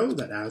won't know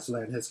that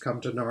Aslan has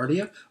come to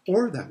Narnia,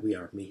 or that we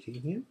are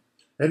meeting him,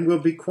 and will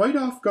be quite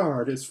off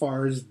guard as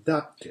far as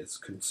that is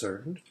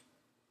concerned."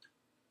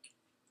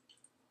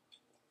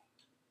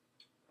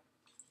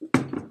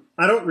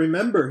 "I don't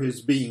remember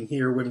his being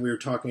here when we were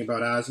talking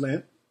about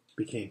Aslan,"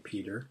 began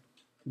Peter,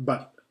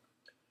 but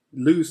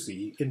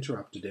Lucy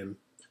interrupted him.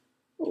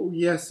 "Oh,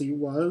 yes, he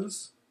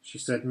was," she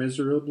said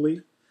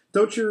miserably.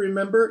 "Don't you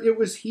remember? It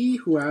was he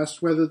who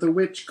asked whether the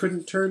witch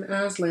couldn't turn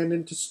Aslan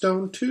into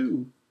stone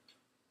too."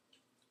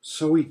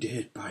 "So he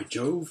did, by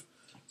Jove,"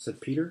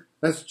 said Peter.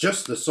 "That's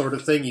just the sort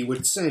of thing he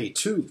would say,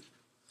 too."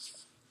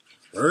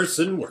 "Worse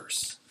and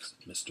worse,"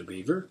 said Mr.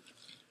 Beaver.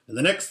 "And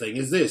the next thing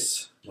is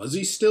this. Was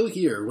he still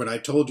here when I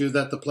told you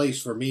that the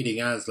place for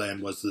meeting Aslan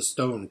was the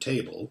stone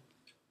table?"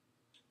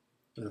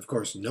 And of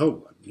course no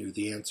one knew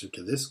the answer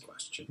to this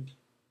question.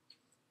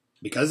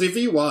 "Because if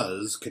he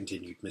was,"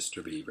 continued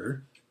Mr.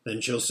 Beaver, "then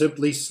she'll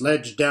simply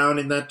sledge down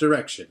in that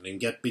direction and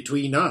get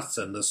between us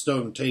and the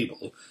stone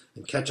table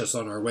and catch us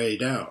on our way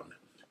down.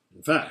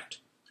 In fact,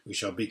 we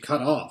shall be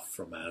cut off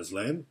from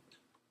Aslan."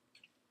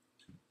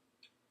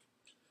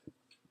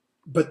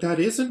 But that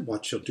isn't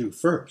what she'll do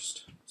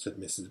first, said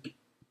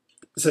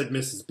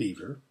Mrs.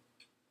 Beaver.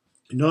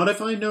 Not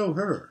if I know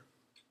her.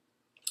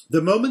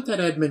 The moment that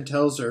Edmund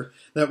tells her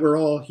that we're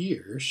all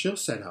here, she'll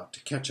set out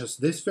to catch us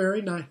this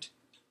very night.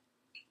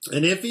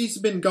 And if he's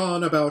been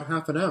gone about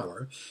half an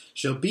hour,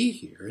 she'll be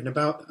here in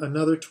about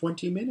another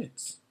 20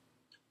 minutes.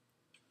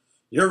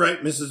 You're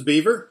right, Mrs.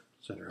 Beaver,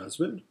 said her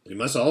husband. We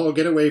must all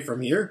get away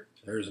from here.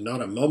 There's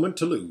not a moment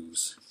to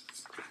lose.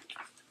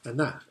 And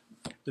that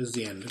is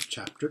the end of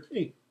Chapter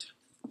 8.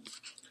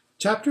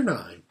 Chapter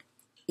 9,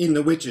 In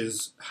the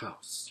Witch's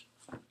House.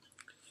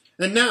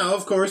 And now,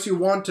 of course, you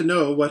want to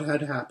know what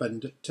had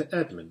happened to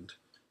Edmund.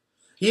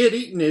 He had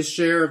eaten his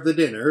share of the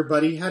dinner,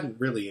 but he hadn't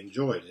really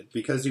enjoyed it,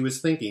 because he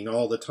was thinking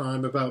all the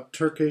time about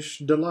Turkish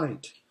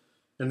delight.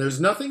 And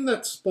there's nothing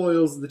that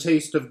spoils the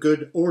taste of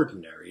good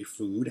ordinary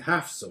food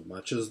half so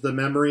much as the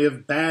memory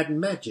of bad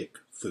magic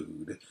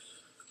food.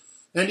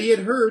 And he had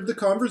heard the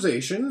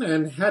conversation,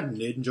 and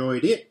hadn't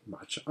enjoyed it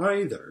much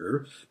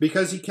either,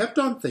 because he kept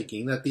on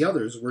thinking that the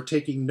others were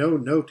taking no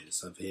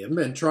notice of him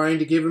and trying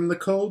to give him the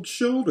cold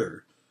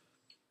shoulder.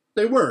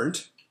 They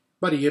weren't,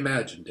 but he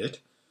imagined it.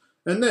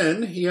 And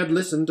then he had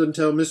listened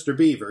until Mr.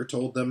 Beaver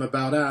told them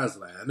about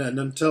Aslan, and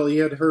until he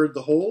had heard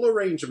the whole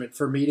arrangement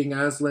for meeting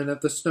Aslan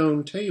at the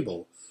stone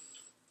table.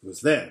 It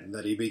was then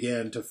that he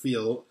began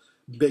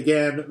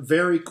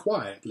very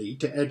quietly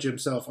to edge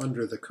himself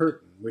under the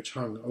curtain which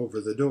hung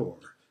over the door.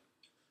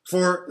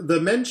 For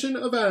the mention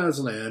of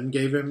Aslan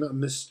gave him a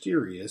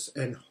mysterious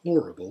and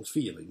horrible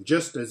feeling,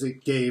 just as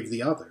it gave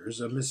the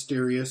others a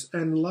mysterious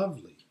and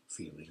lovely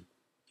feeling.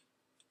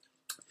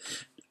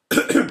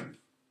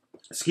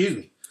 Excuse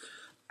me.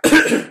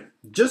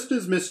 Just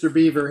as Mr.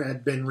 Beaver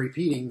had been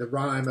repeating the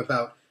rhyme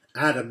about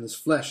Adam's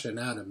flesh and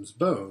Adam's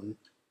bone,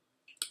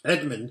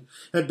 Edmund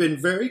had been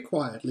very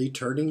quietly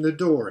turning the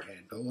door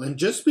handle, and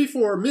just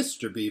before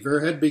Mr.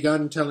 Beaver had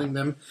begun telling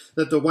them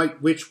that the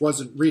White Witch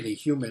wasn't really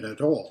human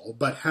at all,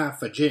 but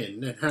half a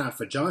djinn and half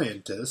a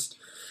giantess,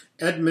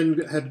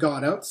 Edmund had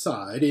got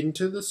outside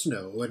into the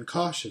snow and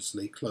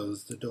cautiously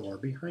closed the door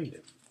behind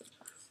him.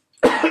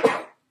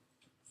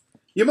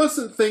 You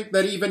mustn't think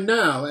that even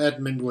now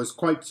Edmund was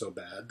quite so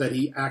bad that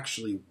he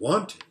actually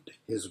wanted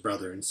his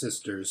brother and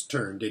sisters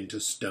turned into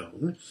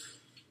stone.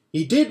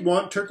 He did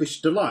want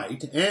Turkish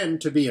delight,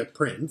 and to be a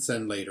prince,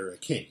 and later a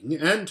king,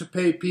 and to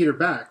pay Peter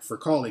back for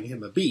calling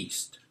him a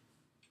beast.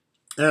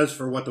 As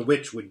for what the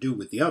witch would do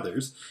with the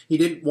others, he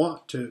didn't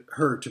want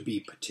her to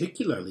be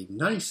particularly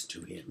nice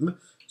to him,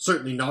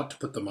 certainly not to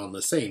put them on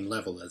the same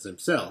level as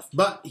himself,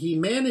 but he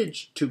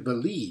managed to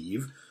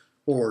believe,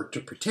 or to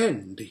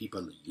pretend he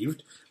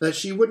believed, that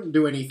she wouldn't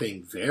do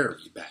anything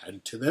very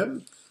bad to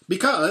them,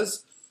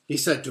 because, he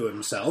said to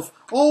himself,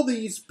 all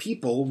these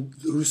people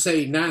who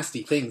say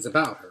nasty things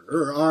about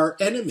her are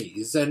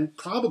enemies, and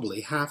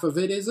probably half of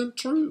it isn't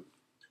true.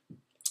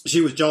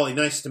 She was jolly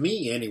nice to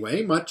me,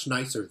 anyway, much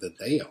nicer than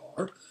they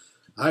are.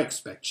 I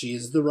expect she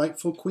is the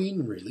rightful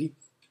queen, really.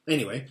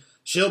 Anyway,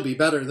 she'll be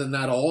better than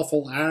that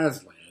awful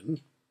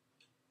Aslan.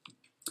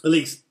 At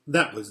least,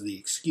 that was the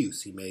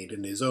excuse he made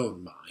in his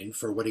own mind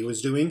for what he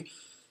was doing.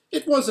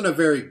 It wasn't a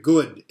very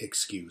good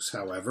excuse,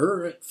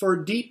 however, for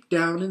deep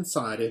down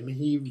inside him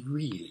he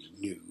really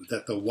knew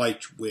that the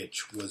White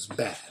Witch was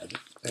bad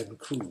and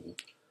cruel.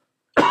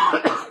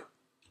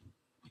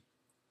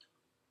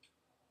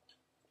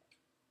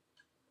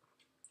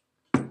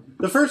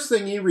 The first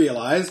thing he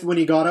realized when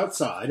he got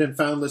outside and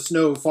found the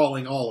snow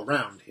falling all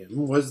around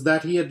him was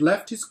that he had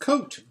left his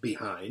coat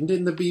behind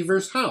in the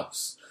beaver's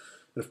house.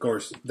 Of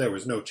course, there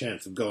was no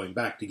chance of going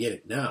back to get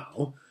it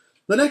now.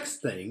 The next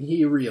thing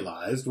he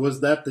realized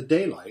was that the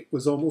daylight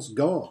was almost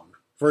gone,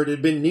 for it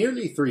had been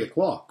nearly 3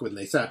 o'clock when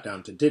they sat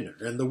down to dinner,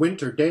 and the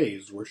winter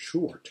days were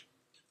short.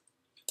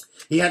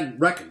 He hadn't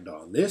reckoned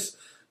on this,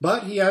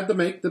 but he had to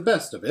make the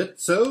best of it,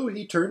 so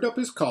he turned up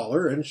his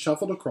collar and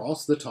shuffled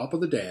across the top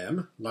of the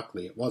dam,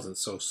 luckily it wasn't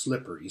so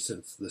slippery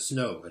since the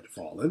snow had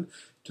fallen,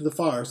 to the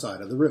far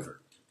side of the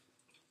river.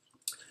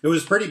 It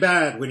was pretty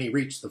bad when he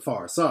reached the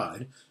far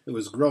side. It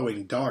was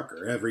growing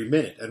darker every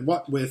minute, and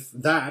what with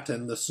that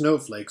and the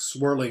snowflakes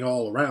swirling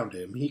all around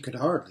him, he could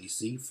hardly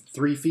see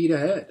 3 feet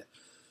ahead.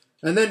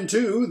 And then,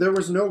 too, there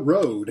was no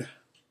road.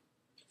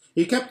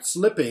 He kept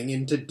slipping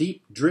into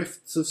deep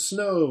drifts of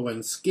snow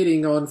and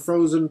skidding on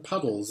frozen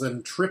puddles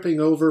and tripping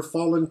over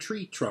fallen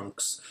tree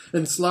trunks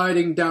and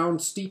sliding down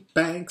steep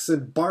banks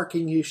and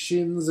barking his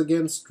shins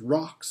against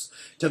rocks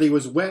till he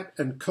was wet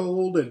and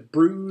cold and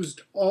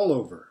bruised all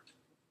over.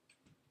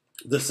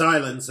 The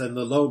silence and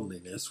the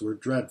loneliness were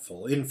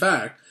dreadful. In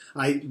fact,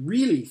 I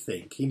really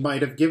think he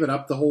might have given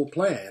up the whole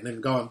plan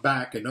and gone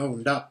back and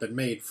owned up and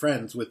made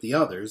friends with the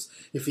others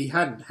if he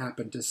hadn't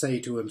happened to say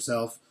to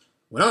himself,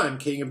 "When I'm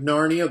king of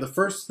Narnia, the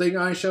first thing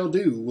I shall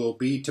do will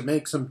be to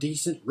make some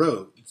decent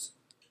roads."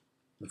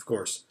 Of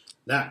course,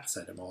 that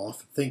set him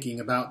off, thinking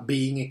about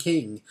being a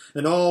king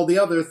and all the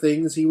other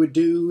things he would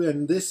do,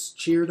 and this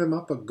cheered him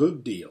up a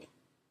good deal.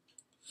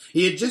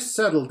 He had just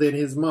settled in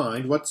his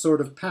mind what sort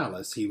of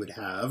palace he would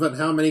have, and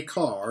how many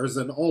cars,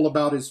 and all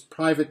about his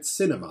private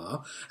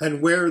cinema,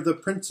 and where the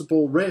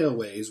principal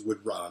railways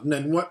would run,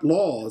 and what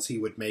laws he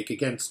would make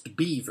against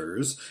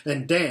beavers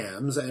and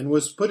dams, and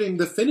was putting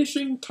the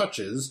finishing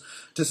touches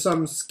to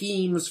some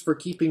schemes for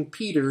keeping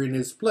Peter in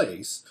his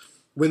place,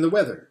 when the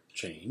weather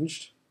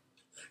changed.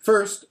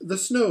 First the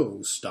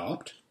snow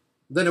stopped,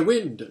 then a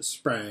wind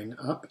sprang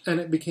up, and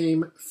it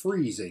became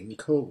freezing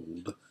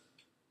cold.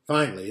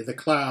 Finally, the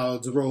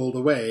clouds rolled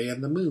away,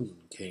 and the moon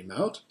came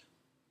out.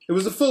 It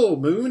was a full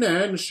moon,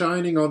 and,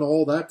 shining on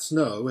all that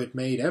snow, it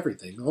made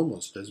everything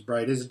almost as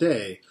bright as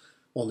day,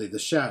 only the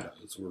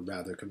shadows were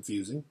rather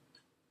confusing.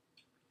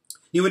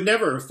 He would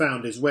never have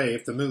found his way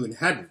if the moon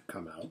hadn't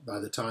come out by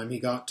the time he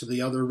got to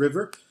the other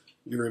river.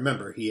 You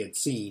remember he had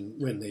seen,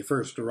 when they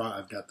first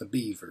arrived at the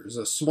Beavers,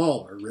 a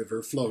smaller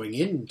river flowing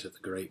into the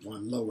great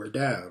one lower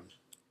down.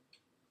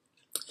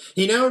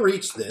 He now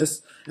reached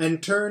this,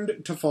 and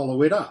turned to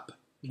follow it up.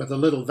 But the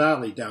little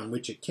valley down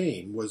which it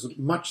came was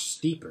much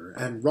steeper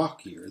and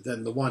rockier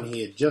than the one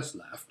he had just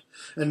left,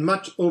 and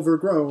much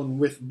overgrown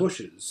with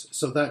bushes,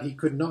 so that he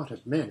could not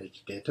have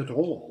managed it at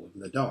all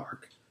in the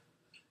dark.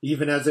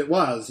 Even as it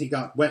was, he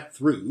got wet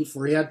through,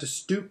 for he had to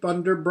stoop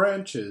under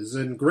branches,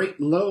 and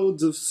great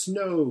loads of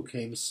snow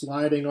came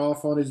sliding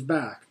off on his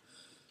back.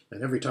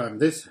 And every time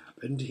this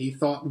happened, he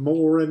thought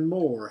more and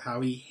more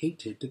how he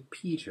hated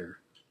Peter,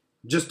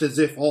 just as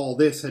if all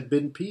this had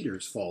been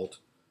Peter's fault.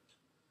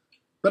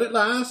 But at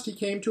last he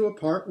came to a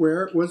part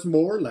where it was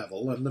more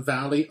level, and the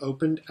valley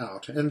opened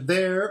out, and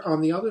there, on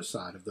the other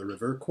side of the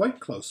river, quite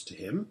close to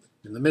him,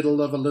 in the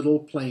middle of a little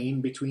plain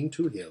between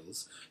two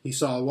hills, he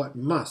saw what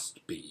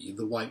must be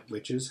the White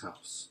Witch's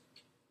house.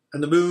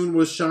 And the moon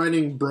was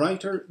shining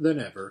brighter than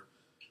ever.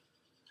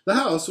 The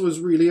house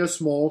was really a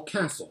small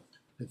castle.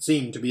 It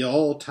seemed to be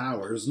all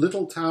towers,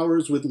 little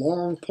towers with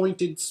long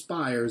pointed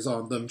spires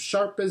on them,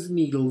 sharp as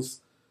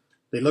needles.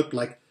 They looked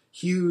like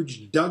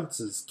huge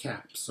dunces'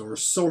 caps or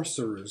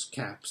sorcerers'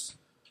 caps,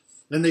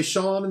 and they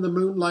shone in the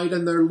moonlight,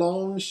 and their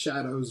long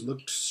shadows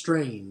looked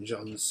strange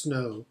on the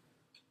snow.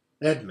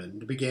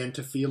 Edmund began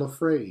to feel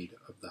afraid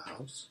of the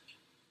house.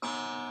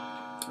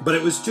 But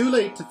it was too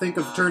late to think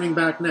of turning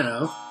back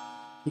now.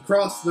 He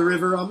crossed the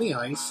river on the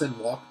ice and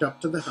walked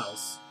up to the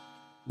house.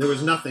 There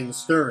was nothing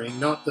stirring,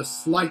 not the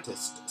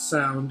slightest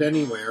sound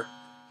anywhere.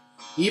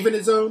 Even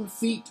his own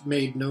feet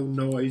made no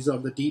noise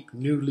on the deep,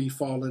 newly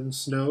fallen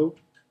snow.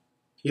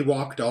 He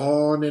walked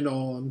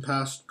on,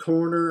 past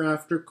corner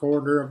after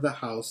corner of the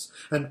house,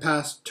 and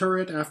past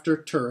turret after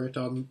turret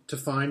to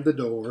find the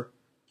door.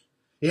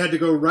 He had to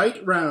go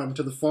right round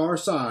to the far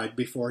side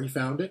before he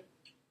found it.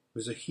 It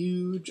was a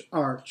huge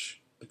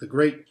arch, but the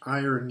great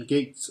iron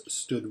gates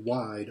stood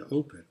wide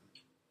open.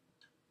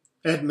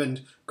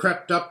 Edmund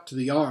crept up to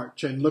the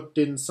arch and looked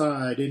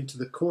inside into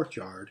the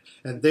courtyard,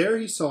 and there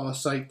he saw a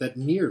sight that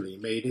nearly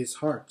made his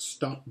heart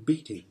stop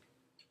beating.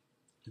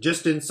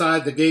 Just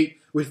inside the gate,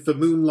 with the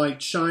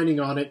moonlight shining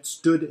on it,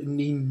 stood an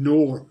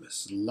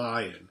enormous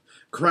lion,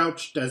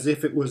 crouched as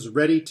if it was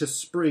ready to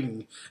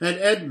spring, and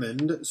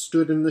Edmund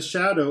stood in the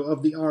shadow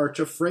of the arch,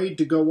 afraid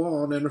to go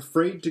on and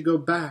afraid to go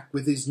back,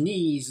 with his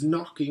knees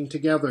knocking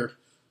together.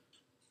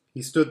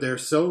 He stood there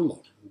so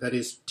long that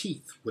his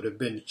teeth would have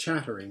been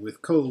chattering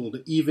with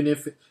cold, even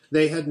if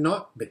they had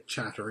not been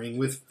chattering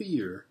with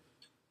fear.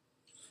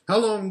 How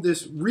long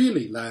this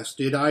really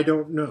lasted, I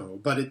don't know,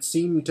 but it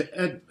seemed to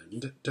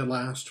Edmund to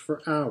last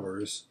for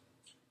hours.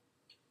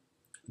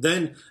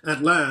 Then,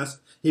 at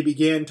last, he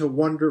began to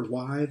wonder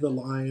why the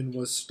lion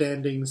was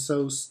standing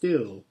so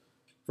still,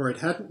 for it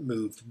hadn't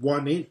moved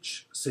 1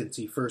 inch since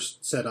he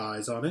first set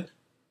eyes on it.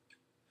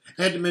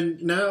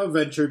 Edmund now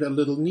ventured a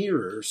little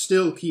nearer,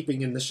 still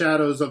keeping in the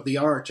shadows of the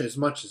arch as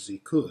much as he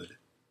could.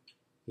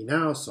 He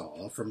now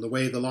saw, from the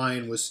way the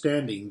lion was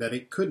standing, that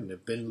it couldn't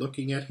have been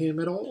looking at him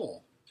at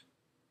all.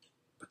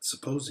 But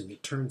supposing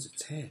it turns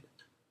its head,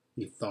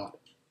 he thought.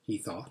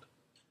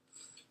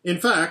 In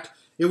fact,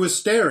 it was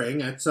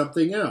staring at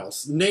something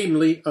else,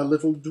 namely a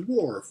little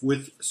dwarf,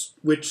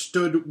 which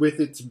stood with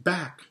its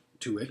back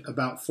to it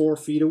about 4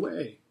 feet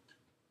away.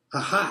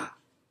 "Aha!"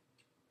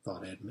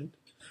 thought Edmund.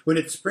 "When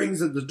it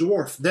springs at the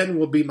dwarf, then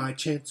will be my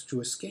chance to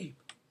escape."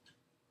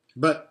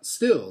 But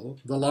still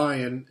the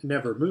lion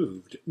never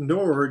moved,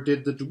 nor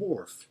did the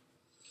dwarf.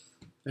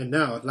 And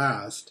now at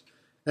last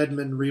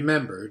Edmund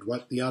remembered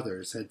what the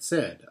others had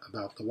said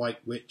about the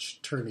White Witch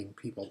turning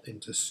people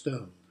into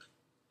stone.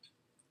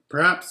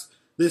 Perhaps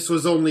this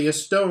was only a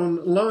stone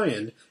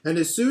lion, and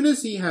as soon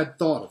as he had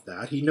thought of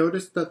that, he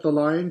noticed that the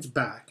lion's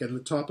back and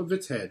the top of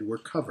its head were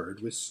covered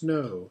with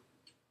snow.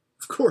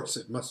 Of course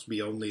it must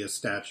be only a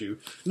statue.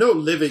 No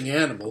living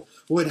animal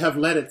would have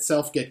let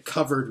itself get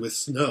covered with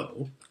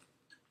snow.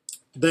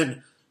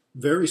 Then,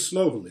 very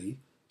slowly,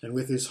 and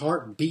with his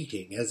heart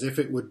beating as if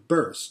it would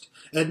burst,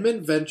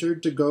 Edmund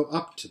ventured to go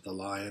up to the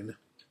lion.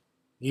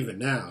 Even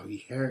now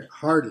he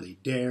hardly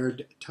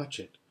dared touch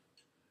it.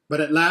 But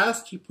at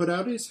last he put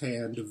out his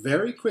hand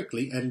very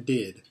quickly and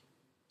did.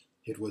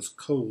 It was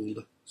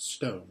cold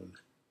stone.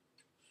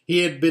 He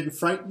had been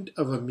frightened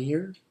of a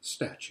mere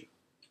statue.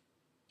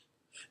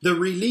 The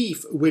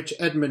relief which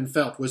Edmund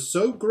felt was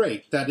so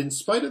great that, in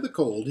spite of the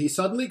cold, he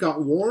suddenly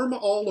got warm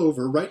all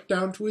over, right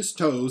down to his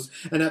toes,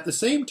 and at the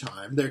same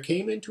time there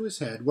came into his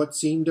head what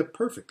seemed a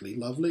perfectly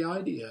lovely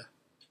idea.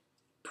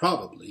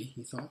 Probably,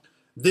 he thought,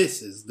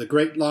 this is the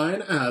great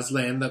lion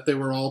Aslan that they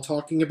were all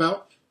talking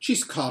about.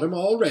 She's caught him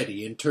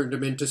already and turned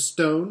him into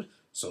stone,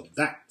 so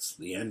that's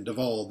the end of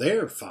all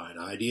their fine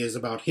ideas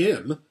about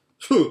him.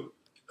 Phew!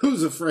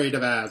 Who's afraid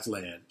of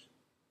Aslan?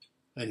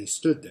 And he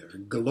stood there,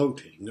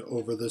 gloating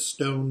over the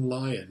stone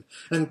lion,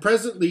 and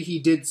presently he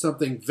did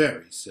something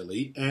very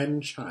silly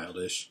and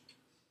childish.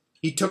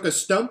 He took a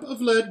stump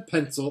of lead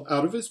pencil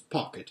out of his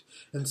pocket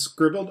and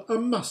scribbled a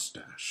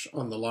mustache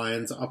on the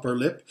lion's upper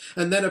lip,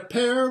 and then a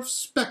pair of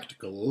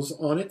spectacles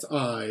on its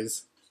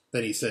eyes.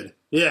 Then he said,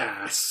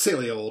 "Yeah,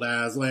 silly old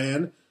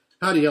Aslan,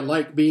 how do you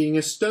like being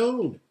a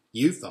stone?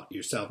 You thought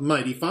yourself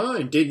mighty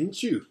fine,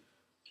 didn't you?"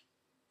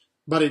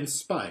 But in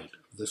spite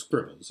of the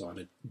scribbles on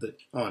it,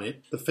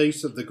 the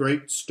face of the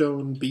great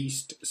stone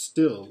beast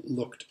still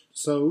looked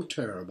so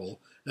terrible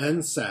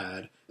and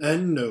sad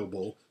and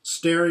noble,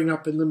 staring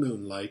up in the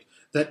moonlight,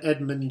 that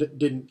Edmund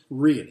didn't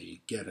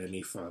really get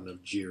any fun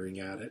of jeering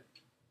at it.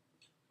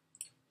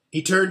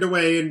 He turned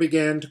away and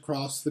began to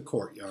cross the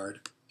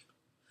courtyard.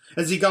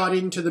 As he got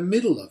into the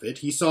middle of it,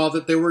 he saw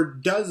that there were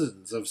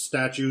dozens of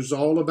statues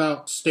all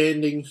about,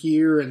 standing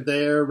here and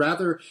there,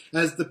 rather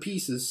as the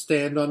pieces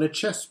stand on a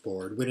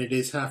chessboard when it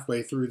is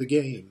halfway through the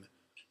game.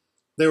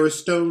 There were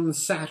stone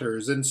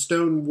satyrs and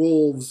stone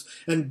wolves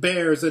and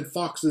bears and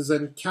foxes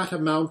and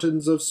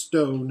catamountains of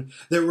stone.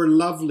 There were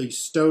lovely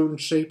stone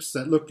shapes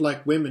that looked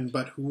like women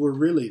but who were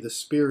really the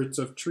spirits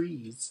of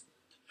trees.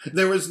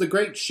 There was the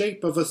great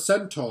shape of a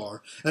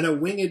centaur, and a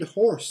winged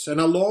horse, and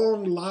a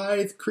long,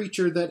 lithe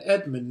creature that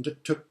Edmund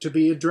took to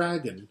be a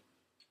dragon.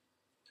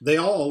 They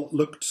all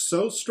looked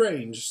so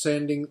strange,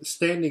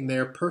 standing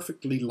there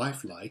perfectly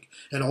lifelike,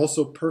 and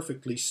also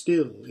perfectly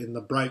still in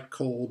the bright,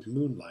 cold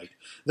moonlight,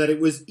 that it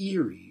was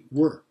eerie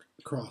work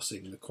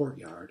crossing the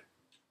courtyard.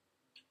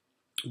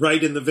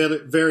 Right in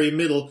the very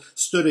middle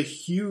stood a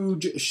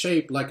huge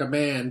shape like a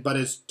man, but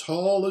as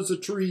tall as a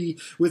tree,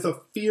 with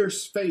a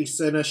fierce face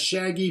and a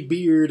shaggy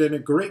beard and a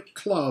great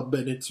club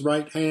in its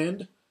right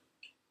hand.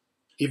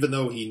 Even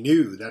though he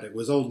knew that it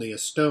was only a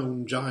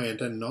stone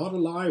giant and not a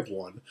live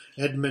one,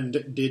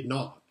 Edmund did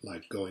not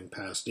like going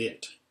past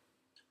it.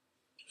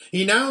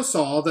 He now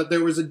saw that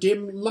there was a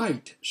dim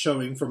light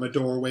showing from a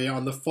doorway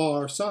on the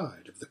far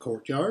side of the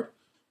courtyard.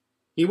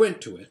 He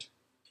went to it.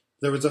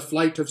 There was a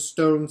flight of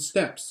stone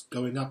steps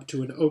going up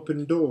to an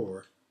open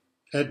door.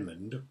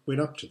 Edmund went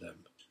up to them.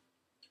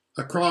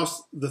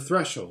 Across the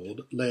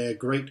threshold lay a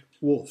great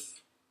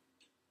wolf.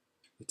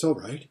 "It's all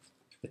right,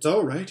 it's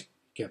all right,"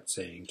 he kept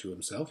saying to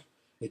himself.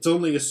 "It's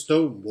only a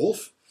stone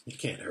wolf. It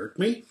can't hurt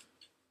me."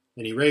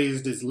 And he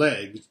raised his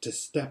legs to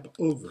step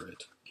over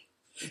it.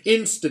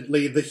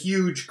 Instantly the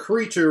huge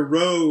creature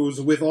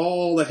rose, with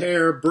all the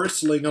hair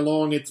bristling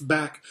along its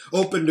back,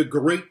 opened a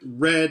great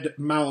red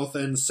mouth,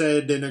 and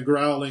said in a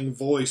growling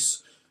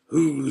voice,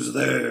 "Who's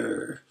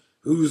there?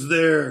 Who's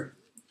there?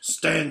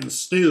 Stand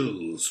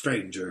still,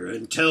 stranger,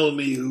 and tell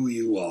me who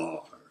you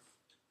are."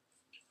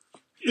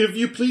 "If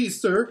you please,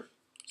 sir,"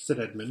 said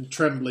Edmund,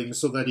 trembling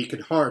so that he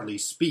could hardly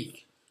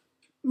speak.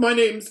 "My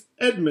name's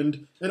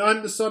Edmund, and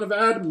I'm the son of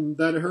Adam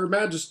that Her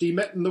Majesty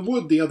met in the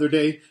wood the other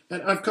day,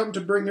 and I've come to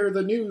bring her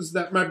the news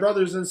that my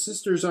brothers and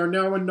sisters are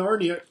now in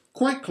Narnia,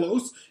 quite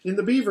close, in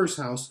the beaver's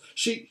house.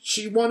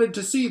 She wanted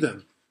to see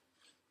them."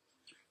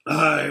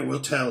 "I will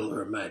tell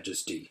Her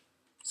Majesty,"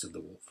 said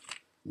the wolf.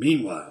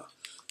 "Meanwhile,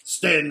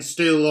 stand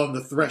still on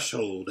the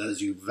threshold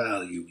as you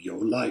value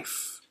your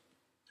life."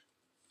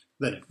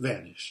 Then it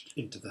vanished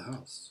into the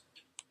house.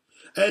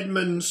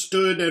 Edmund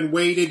stood and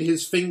waited,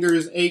 his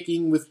fingers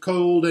aching with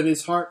cold and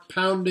his heart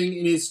pounding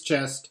in his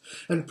chest,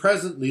 and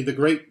presently the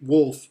great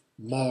wolf,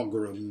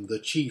 Mogrim, the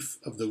chief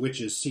of the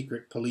witches'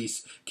 secret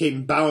police,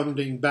 came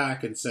bounding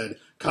back and said,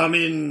 come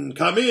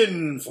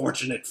in,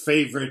 fortunate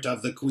favourite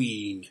of the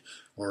queen,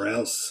 or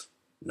else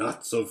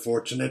not so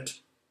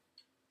fortunate."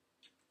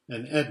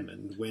 And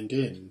Edmund went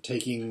in,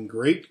 taking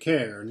great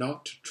care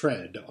not to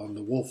tread on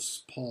the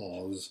wolf's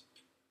paws.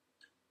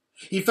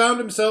 He found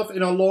himself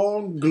in a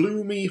long,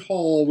 gloomy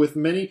hall with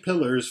many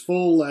pillars,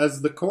 full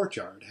as the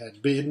courtyard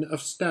had been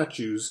of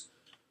statues.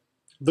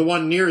 The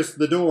one nearest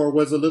the door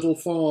was a little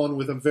fawn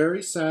with a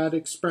very sad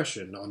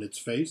expression on its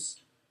face,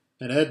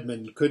 and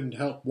Edmund couldn't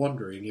help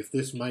wondering if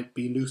this might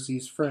be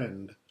Lucy's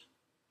friend.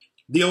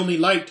 The only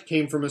light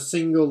came from a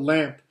single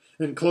lamp,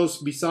 and close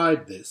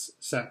beside this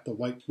sat the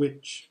White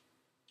Witch.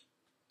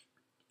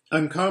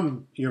 "I'm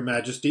come, your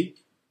Majesty,"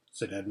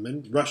 said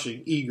Edmund,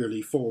 rushing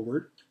eagerly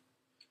forward.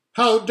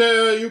 "How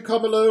dare you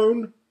come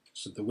alone?"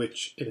 said the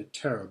witch in a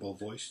terrible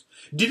voice.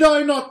 "Did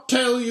I not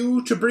tell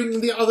you to bring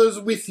the others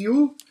with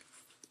you?"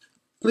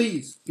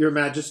 "Please, your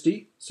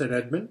Majesty," said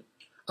Edmund,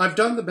 "I've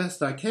done the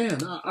best I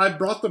can. I've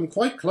brought them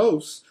quite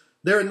close.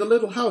 They're in the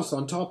little house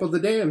on top of the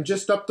dam,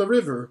 just up the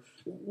river,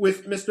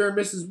 with Mr. and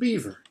Mrs.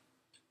 Beaver."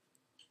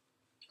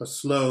 A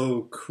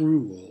slow,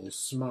 cruel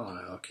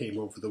smile came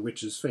over the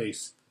witch's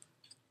face.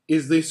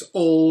 "Is this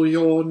all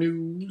your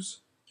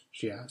news?"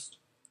 she asked.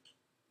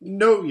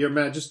 "No, your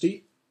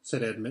majesty,"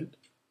 said Edmund,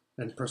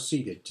 and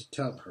proceeded to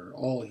tell her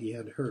all he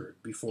had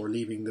heard before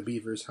leaving the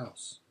beaver's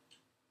house.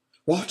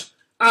 "What?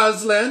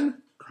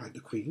 Aslan?" cried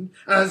the queen.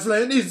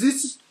 "Aslan, is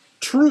this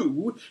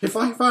true? If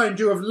I find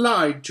you have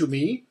lied to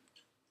me—"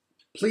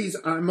 "Please,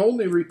 I'm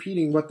only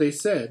repeating what they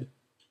said,"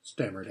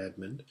 stammered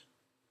Edmund.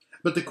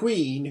 But the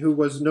queen, who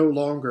was no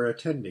longer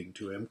attending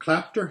to him,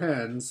 clapped her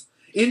hands.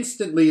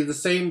 Instantly the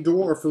same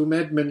dwarf whom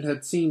Edmund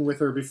had seen with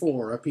her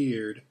before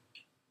appeared.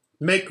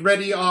 "Make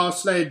ready our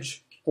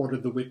sledge,"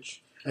 ordered the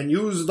witch, "and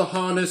use the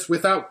harness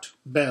without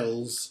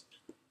bells."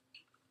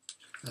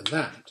 And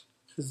that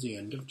is the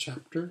end of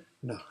chapter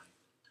 9.